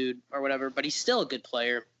attitude or whatever, but he's still a good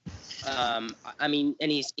player. I mean,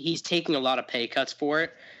 and he's taking a lot of pay cuts for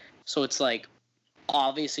it. So it's like,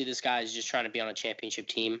 obviously, this guy is just trying to be on a championship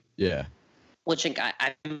team. Yeah. Which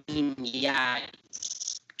I mean, yeah,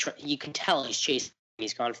 you can tell he's chasing.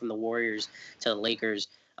 He's gone from the Warriors to the Lakers.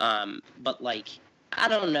 But like, I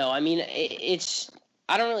don't know. I mean, it's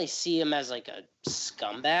I don't really see him as like a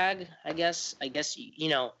scumbag. I guess you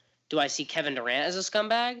know. Do I see Kevin Durant as a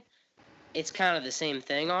scumbag? It's kind of the same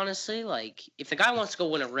thing, honestly. Like, if the guy wants to go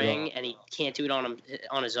win a ring and he can't do it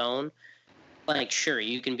on his own, like, sure,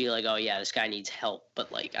 you can be like, oh yeah, this guy needs help. But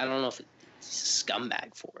like, I don't know if he's a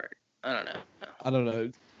scumbag for it. I don't know.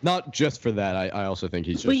 Not just for that. I also think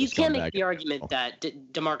he's just. But you a can't make scumbag. the argument that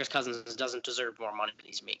DeMarcus Cousins doesn't deserve more money than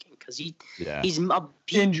he's making because Yeah. he's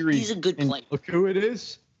a good player. Look who it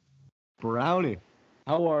is. Brownie.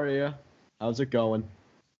 How are you? How's it going?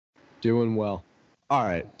 Doing well. All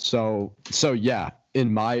right. So yeah,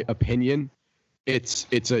 in my opinion, it's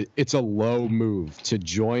a low move to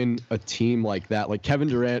join a team like that. Like Kevin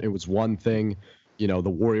Durant, it was one thing. You know, the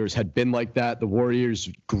Warriors had been like that. The Warriors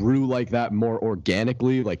grew like that more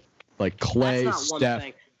organically, like Clay, That's not one Steph.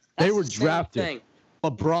 thing. They That's were the same drafted. thing.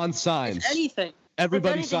 LeBron signs. If anything,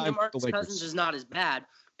 Everybody signed for DeMarcus the Lakers. Cousins is not as bad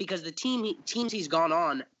because the teams he's gone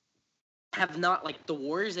on have not, like the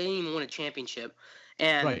Warriors. They didn't even win a championship,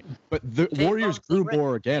 and Right, but the they Warriors bumped- grew more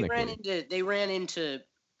organically. They ran into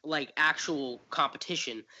like actual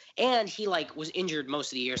competition, and he like was injured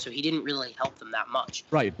most of the year, so he didn't really help them that much.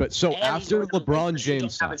 Right, but so And he's after going to the LeBron Lakers, who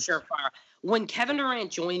James don't have a signed, surefire. When Kevin Durant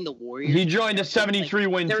joined the Warriors, He joined a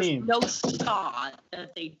 73-win there's team. no shot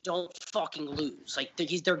that they don't fucking lose. Like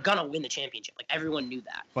they're gonna win the championship. Like everyone knew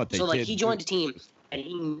that. But they so like did he joined a team and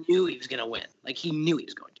he knew he was gonna win. Like he knew he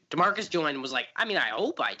was going to. DeMarcus joined and was like, I mean, I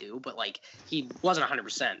hope I do, but like he wasn't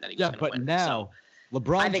 100% that he was yeah, gonna but win. now so, I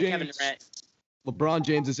LeBron think Kevin James, Durant. LeBron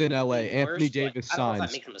James is in LA. Anthony worse, but Davis I don't know if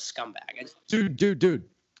signs. that makes him a scumbag. Dude.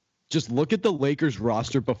 Just look at the Lakers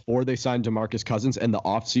roster before they signed DeMarcus Cousins and the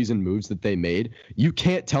offseason moves that they made. You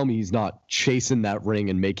can't tell me he's not chasing that ring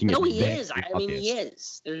and making it. No, he is. very I mean, he obvious.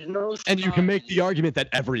 is. There's no. And you shot can make he- the argument that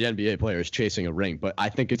every NBA player is chasing a ring, but I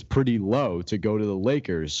think it's pretty low to go to the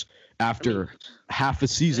Lakers after half a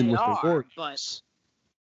season they with are, the Warriors but-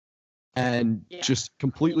 and Yeah. just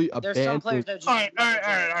completely There's some players abandon. that just.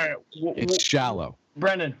 All right. It's shallow.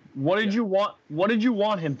 Brendan, what did you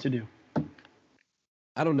want him to do?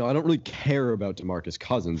 I don't know. I don't really care about DeMarcus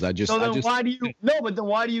Cousins. I just. So I then just why do you? No, but then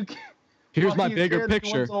why do you? here's why my do you bigger care that he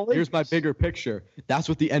picture. went to the Here's my Lakers? bigger picture. That's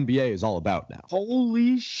what the NBA is all about now.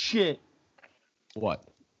 Holy shit, What?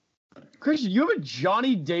 Christian! You have a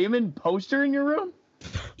Johnny Damon poster in your room?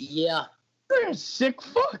 Yeah, You're a sick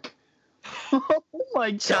fuck. Oh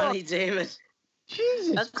my god, Johnny Damon.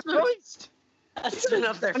 Jesus That's Christ! That's been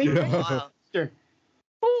up there for Johnny a Damon while. poster.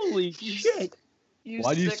 Holy shit!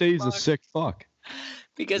 Why do you say he's a sick fuck?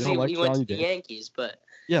 because You don't he like went to Johnny the Damon? Yankees, but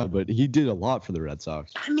Yeah, but he did a lot for the Red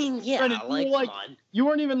Sox. I mean, yeah, Brendan, come on. you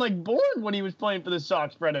weren't even born when he was playing for the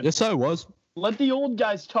Sox, Brendan. Yes, I was. Let the old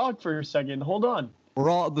guys talk for a second. Hold on. We're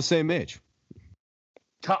all the same age.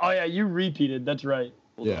 Oh yeah, you repeated. That's right.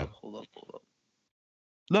 Hold up.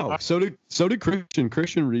 No, so did Christian.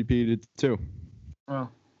 Christian repeated too. Oh.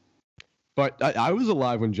 But I was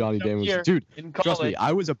alive when Johnny Damon was. Dude, in trust me,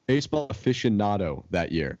 I was a baseball aficionado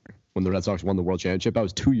that year when the Red Sox won the World Championship. I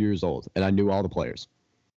was 2 years old, and I knew all the players.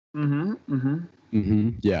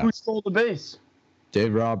 Yeah. Who stole the base?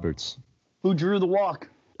 Dave Roberts. Who drew the walk?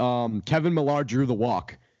 Kevin Millar drew the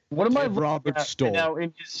walk. What am I Dave Roberts stole. now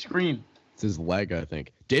in his screen? It's his leg, I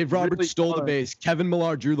think. Dave Roberts Really stole the colored. base. Kevin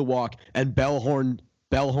Millar drew the walk, and Bellhorn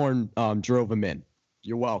drove him in.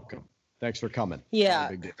 You're welcome. Thanks for coming. Yeah. Not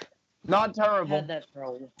a big deal. Not terrible. Had that for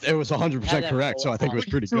a It was 100% correct, so I think it was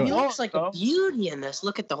pretty good. He looks like a beauty in this.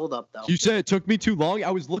 Look at the hold up though. You said it took me too long? I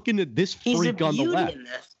was looking at this He's a freak on the beauty left. in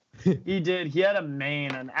this. He did. He had a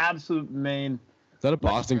mane, an absolute mane. Is that a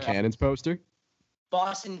Boston Cannons poster?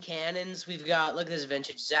 Boston Cannons. We've got look at this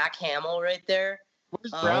vintage Zach Hamill right there.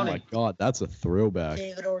 Where's Oh Brownie? my God, that's a throwback.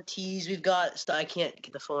 David Ortiz. We've got. I can't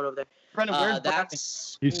get the phone over there. Brendan, where's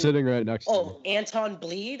That's. He's sitting right next to me. Oh, Anton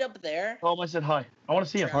Bleed up there. Tell him I said hi. I want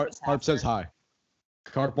to see him. Harp says hi.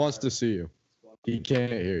 Harp wants to see you. He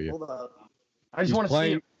can't hear you. Hold up. I just He's want to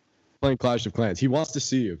see him. playing Clash of Clans. He wants to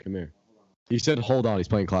see you. Come here. He said, hold on. He's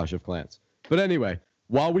playing Clash of Clans. But anyway,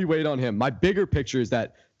 while we wait on him, my bigger picture is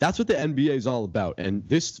that's what the NBA is all about. And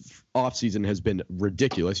this offseason has been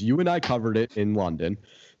ridiculous. You and I covered it in London.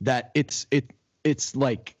 That it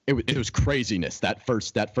was craziness that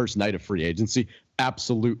first night of free agency,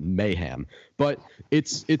 absolute mayhem. But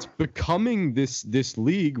it's becoming this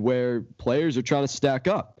league where players are trying to stack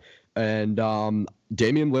up. And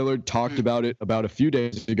Damian Lillard talked about it about a few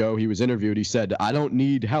days ago. He was interviewed. He said, "I don't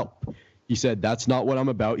need help." He said, "That's not what I'm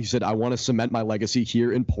about." He said, "I want to cement my legacy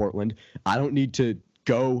here in Portland. I don't need to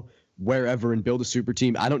go wherever and build a super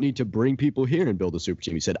team. I don't need to bring people here and build a super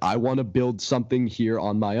team." He said, "I want to build something here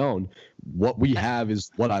on my own. What we have is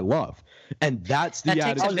what I love." And that's the That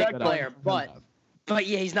takes a attitude big that player, I have. but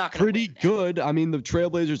yeah, he's not gonna Pretty win. good. I mean, the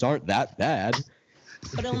Trailblazers aren't that bad.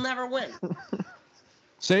 But he'll never win.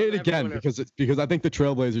 Say it Never again win. because I think the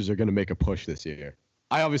Trailblazers are going to make a push this year.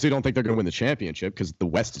 I obviously don't think they're going to win the championship because the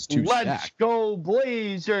West is too Let's stacked. go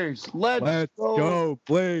Blazers. Let's go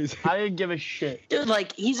Blaze. I didn't give a shit. Dude,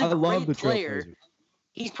 he's a I love the great player. Trailblazers.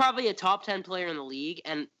 He's probably a top 10 player in the league,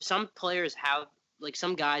 and some players have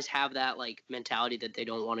some guys have that mentality that they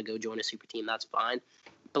don't want to go join a super team. That's fine,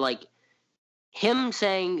 but him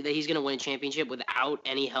saying that he's gonna win a championship without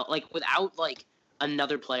any help, without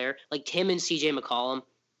another player, him and CJ McCollum,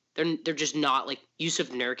 they're just not Yusuf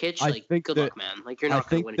Nurkic. I think good that- luck, man. You're not I gonna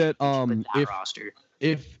think win a that, championship with that if- roster.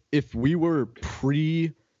 If we were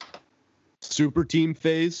pre super team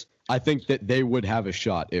phase, I think that they would have a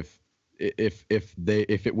shot if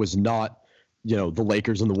it was not, the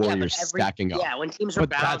Lakers and the Warriors stacking up. Yeah, when teams are But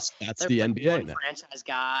balanced, that's they're the NBA one now. franchise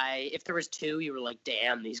guy. If there was two, you were like,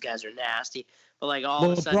 damn, these guys are nasty. But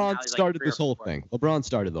all of a sudden, now LeBron he's started three or this whole four. thing. LeBron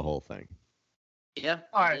started the whole thing Yeah.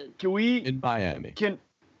 All right, can we in Miami. can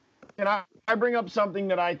I bring up something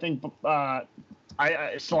that I think I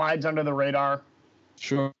slides under the radar?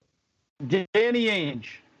 Sure. Danny Ainge.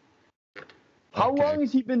 How Okay. long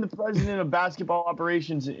has he been the president of basketball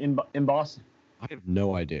operations in Boston? I have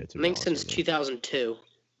no idea. I think since 2002.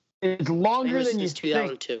 It's I longer think than you since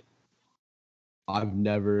think. 2002. I've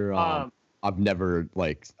never, I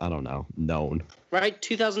don't know, known. Right?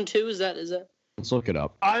 2002 is that? Let's look it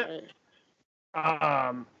up.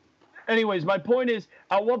 Anyways, my point is,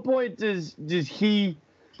 at what point does he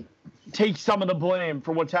take some of the blame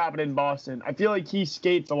for what's happening in Boston? I feel like he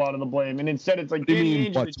skates a lot of the blame, and instead it's What do you Danny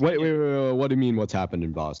mean? Ainge. Wait. What do you mean? What's happened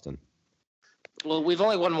in Boston? Well, we've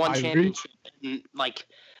only won one I agree. championship in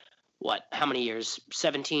how many years?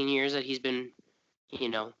 17 years that he's been,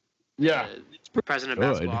 Yeah. president of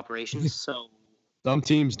good. basketball operations. So Some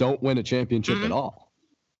teams don't win a championship Mhm. at all.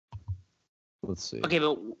 Let's see. okay,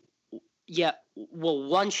 but yeah, well,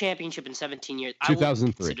 one championship in 17 years. I wouldn't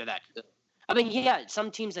 2003. consider that good. I mean, yeah, some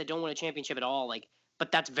teams that don't win a championship at all,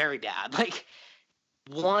 but that's very bad.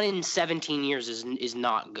 One in 17 years is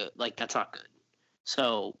not good. That's not good.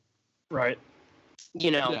 So, Right.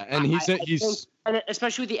 Yeah, and he said he's. and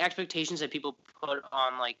especially with the expectations that people put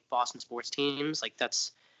on Boston sports teams,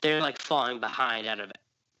 they're falling behind out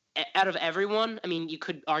of everyone. I mean, you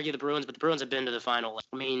could argue the Bruins, but the Bruins have been to the final.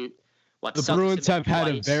 I mean, what The Celtics Bruins have had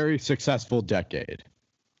a twice. very successful decade.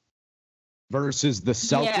 versus the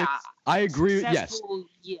Celtics. Yeah, I agree. Yes. successful,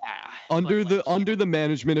 yeah. Under but, the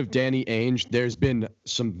management of Danny Ainge, there's been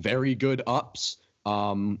some very good ups.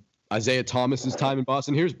 Isaiah Thomas's time in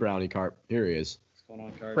Boston. Here's Brownie Carp. Here he is. What's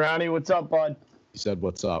going on, Carp? Brownie, what's up, bud? He said,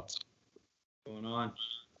 "What's up?" What's going on?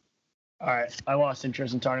 All right, I lost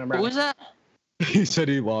interest in talking about Who was that? He said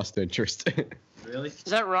he lost interest. Really? Is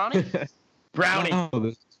that Ronnie? Brownie.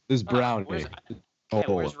 Oh, this Brownie.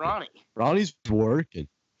 Where's Ronnie? Ronnie's working.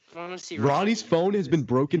 I want to see Ronnie's phone has been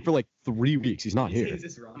broken for like 3 weeks. He's not here. Is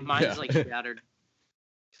this Ronnie? Mine's Yeah. like shattered.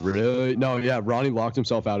 Really? No, yeah. Ronnie locked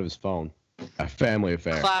himself out of his phone. A family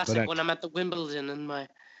affair. Classic But when I'm at the Wimbledon and my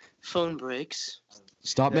phone breaks.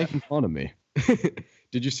 stop making fun of me.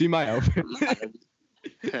 Did you see my outfit?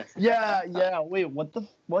 Yeah. Wait, what the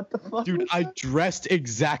fuck? Dude, was I that? dressed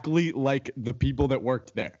exactly like the people that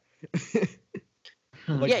worked there.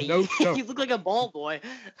 Like, yeah, no joke. you look like a ball boy.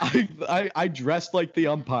 I dressed like the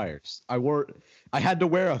umpires. I had to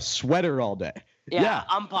wear a sweater all day. Yeah,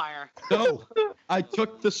 umpire. No, I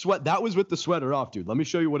took the sweat. That was with the sweater off, dude. Let me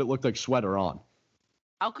show you what it looked like sweater on.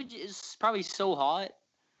 How could you? It's probably so hot.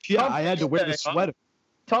 Yeah, Tough I had to wear the day, huh? sweater.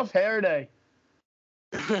 Tough hair day.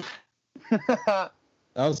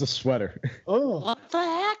 That was the sweater. Oh, What the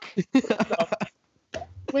heck?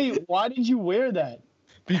 wait, why did you wear that?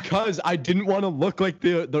 Because I didn't want to look like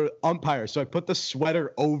the umpire, so I put the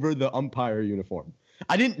sweater over the umpire uniform.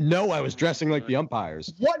 I didn't know I was dressing like the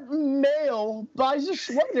umpires. What male buys a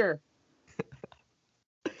sweater?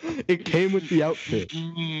 It came with the outfit.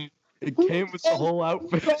 It came with the whole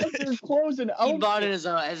outfit. His clothes and He outfit. bought it as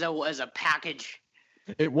a package.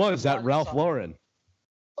 It was at Ralph Lauren.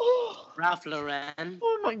 Ralph Lauren.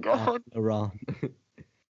 Oh my god. Lauren.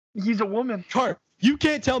 He's a woman. Carp, you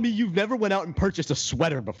can't tell me you've never went out and purchased a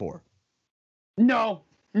sweater before. No,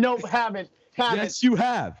 haven't. Yes, you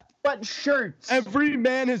have. But shirts. Every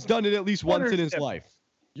man has done it at least once in his Sweater. life.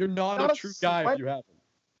 You're not Not a a true guy if sweat- you haven't.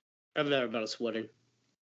 I've never bought a sweater.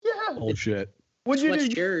 Yeah. Bullshit. What'd you do? You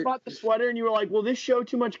Sweatshirt. bought the sweater and you were like, "Will this show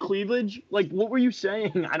too much cleavage?" Like, what were you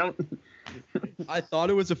saying? I don't. I thought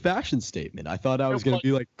it was a fashion statement. I thought I was going to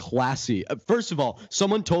be like classy. First of all,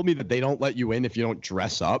 someone told me that they don't let you in if you don't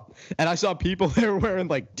dress up. And I saw people there wearing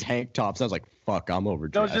like tank tops. I was like, fuck, I'm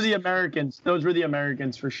overdressed. Those are the Americans. Those were the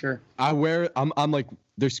Americans for sure. I'm like,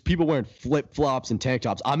 there's people wearing flip flops and tank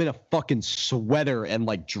tops. I'm in a fucking sweater and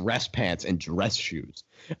like dress pants and dress shoes.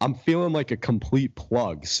 I'm feeling like a complete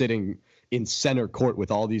plug sitting in center court with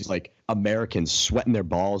all these like Americans sweating their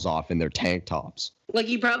balls off in their tank tops. Like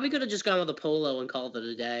you probably could have just gone with a polo and called it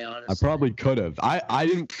a day. Honestly, I probably could have. I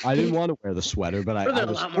didn't want to wear the sweater, but I a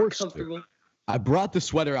was lot more forced comfortable. to. I brought the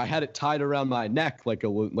sweater. I had it tied around my neck like a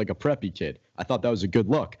preppy kid. I thought that was a good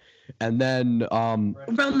look. And then Around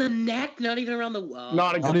the neck, not even around the wall.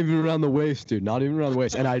 Not a not even around the waist, dude. Not even around the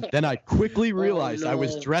waist. And I quickly realized I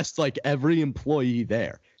was no. dressed like every employee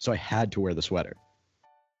there, so I had to wear the sweater.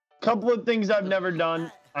 couple of things I've never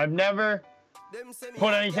done. I've never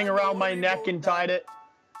put anything around my neck and tied it.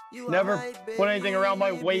 Never put anything around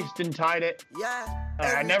my waist and tied it.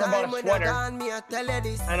 I never bought a sweater.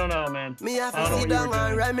 I don't know, man. Me have I to don't sit know down what you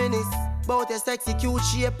and were doing. reminisce about your sexy cute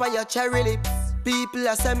shape and your cherry lips. People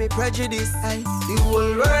are semi-prejudiced. The whole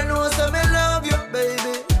world knows that me love you,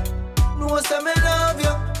 baby. Knows that me love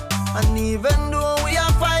you. And even though we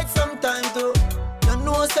are fight sometimes too, you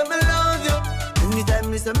know that me love you.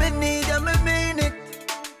 Anytime me say me need you, me mean it.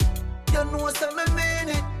 You know that me mean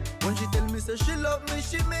it. When she tell me say she love me,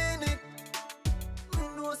 she mean it. Me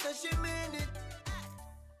know that she mean it.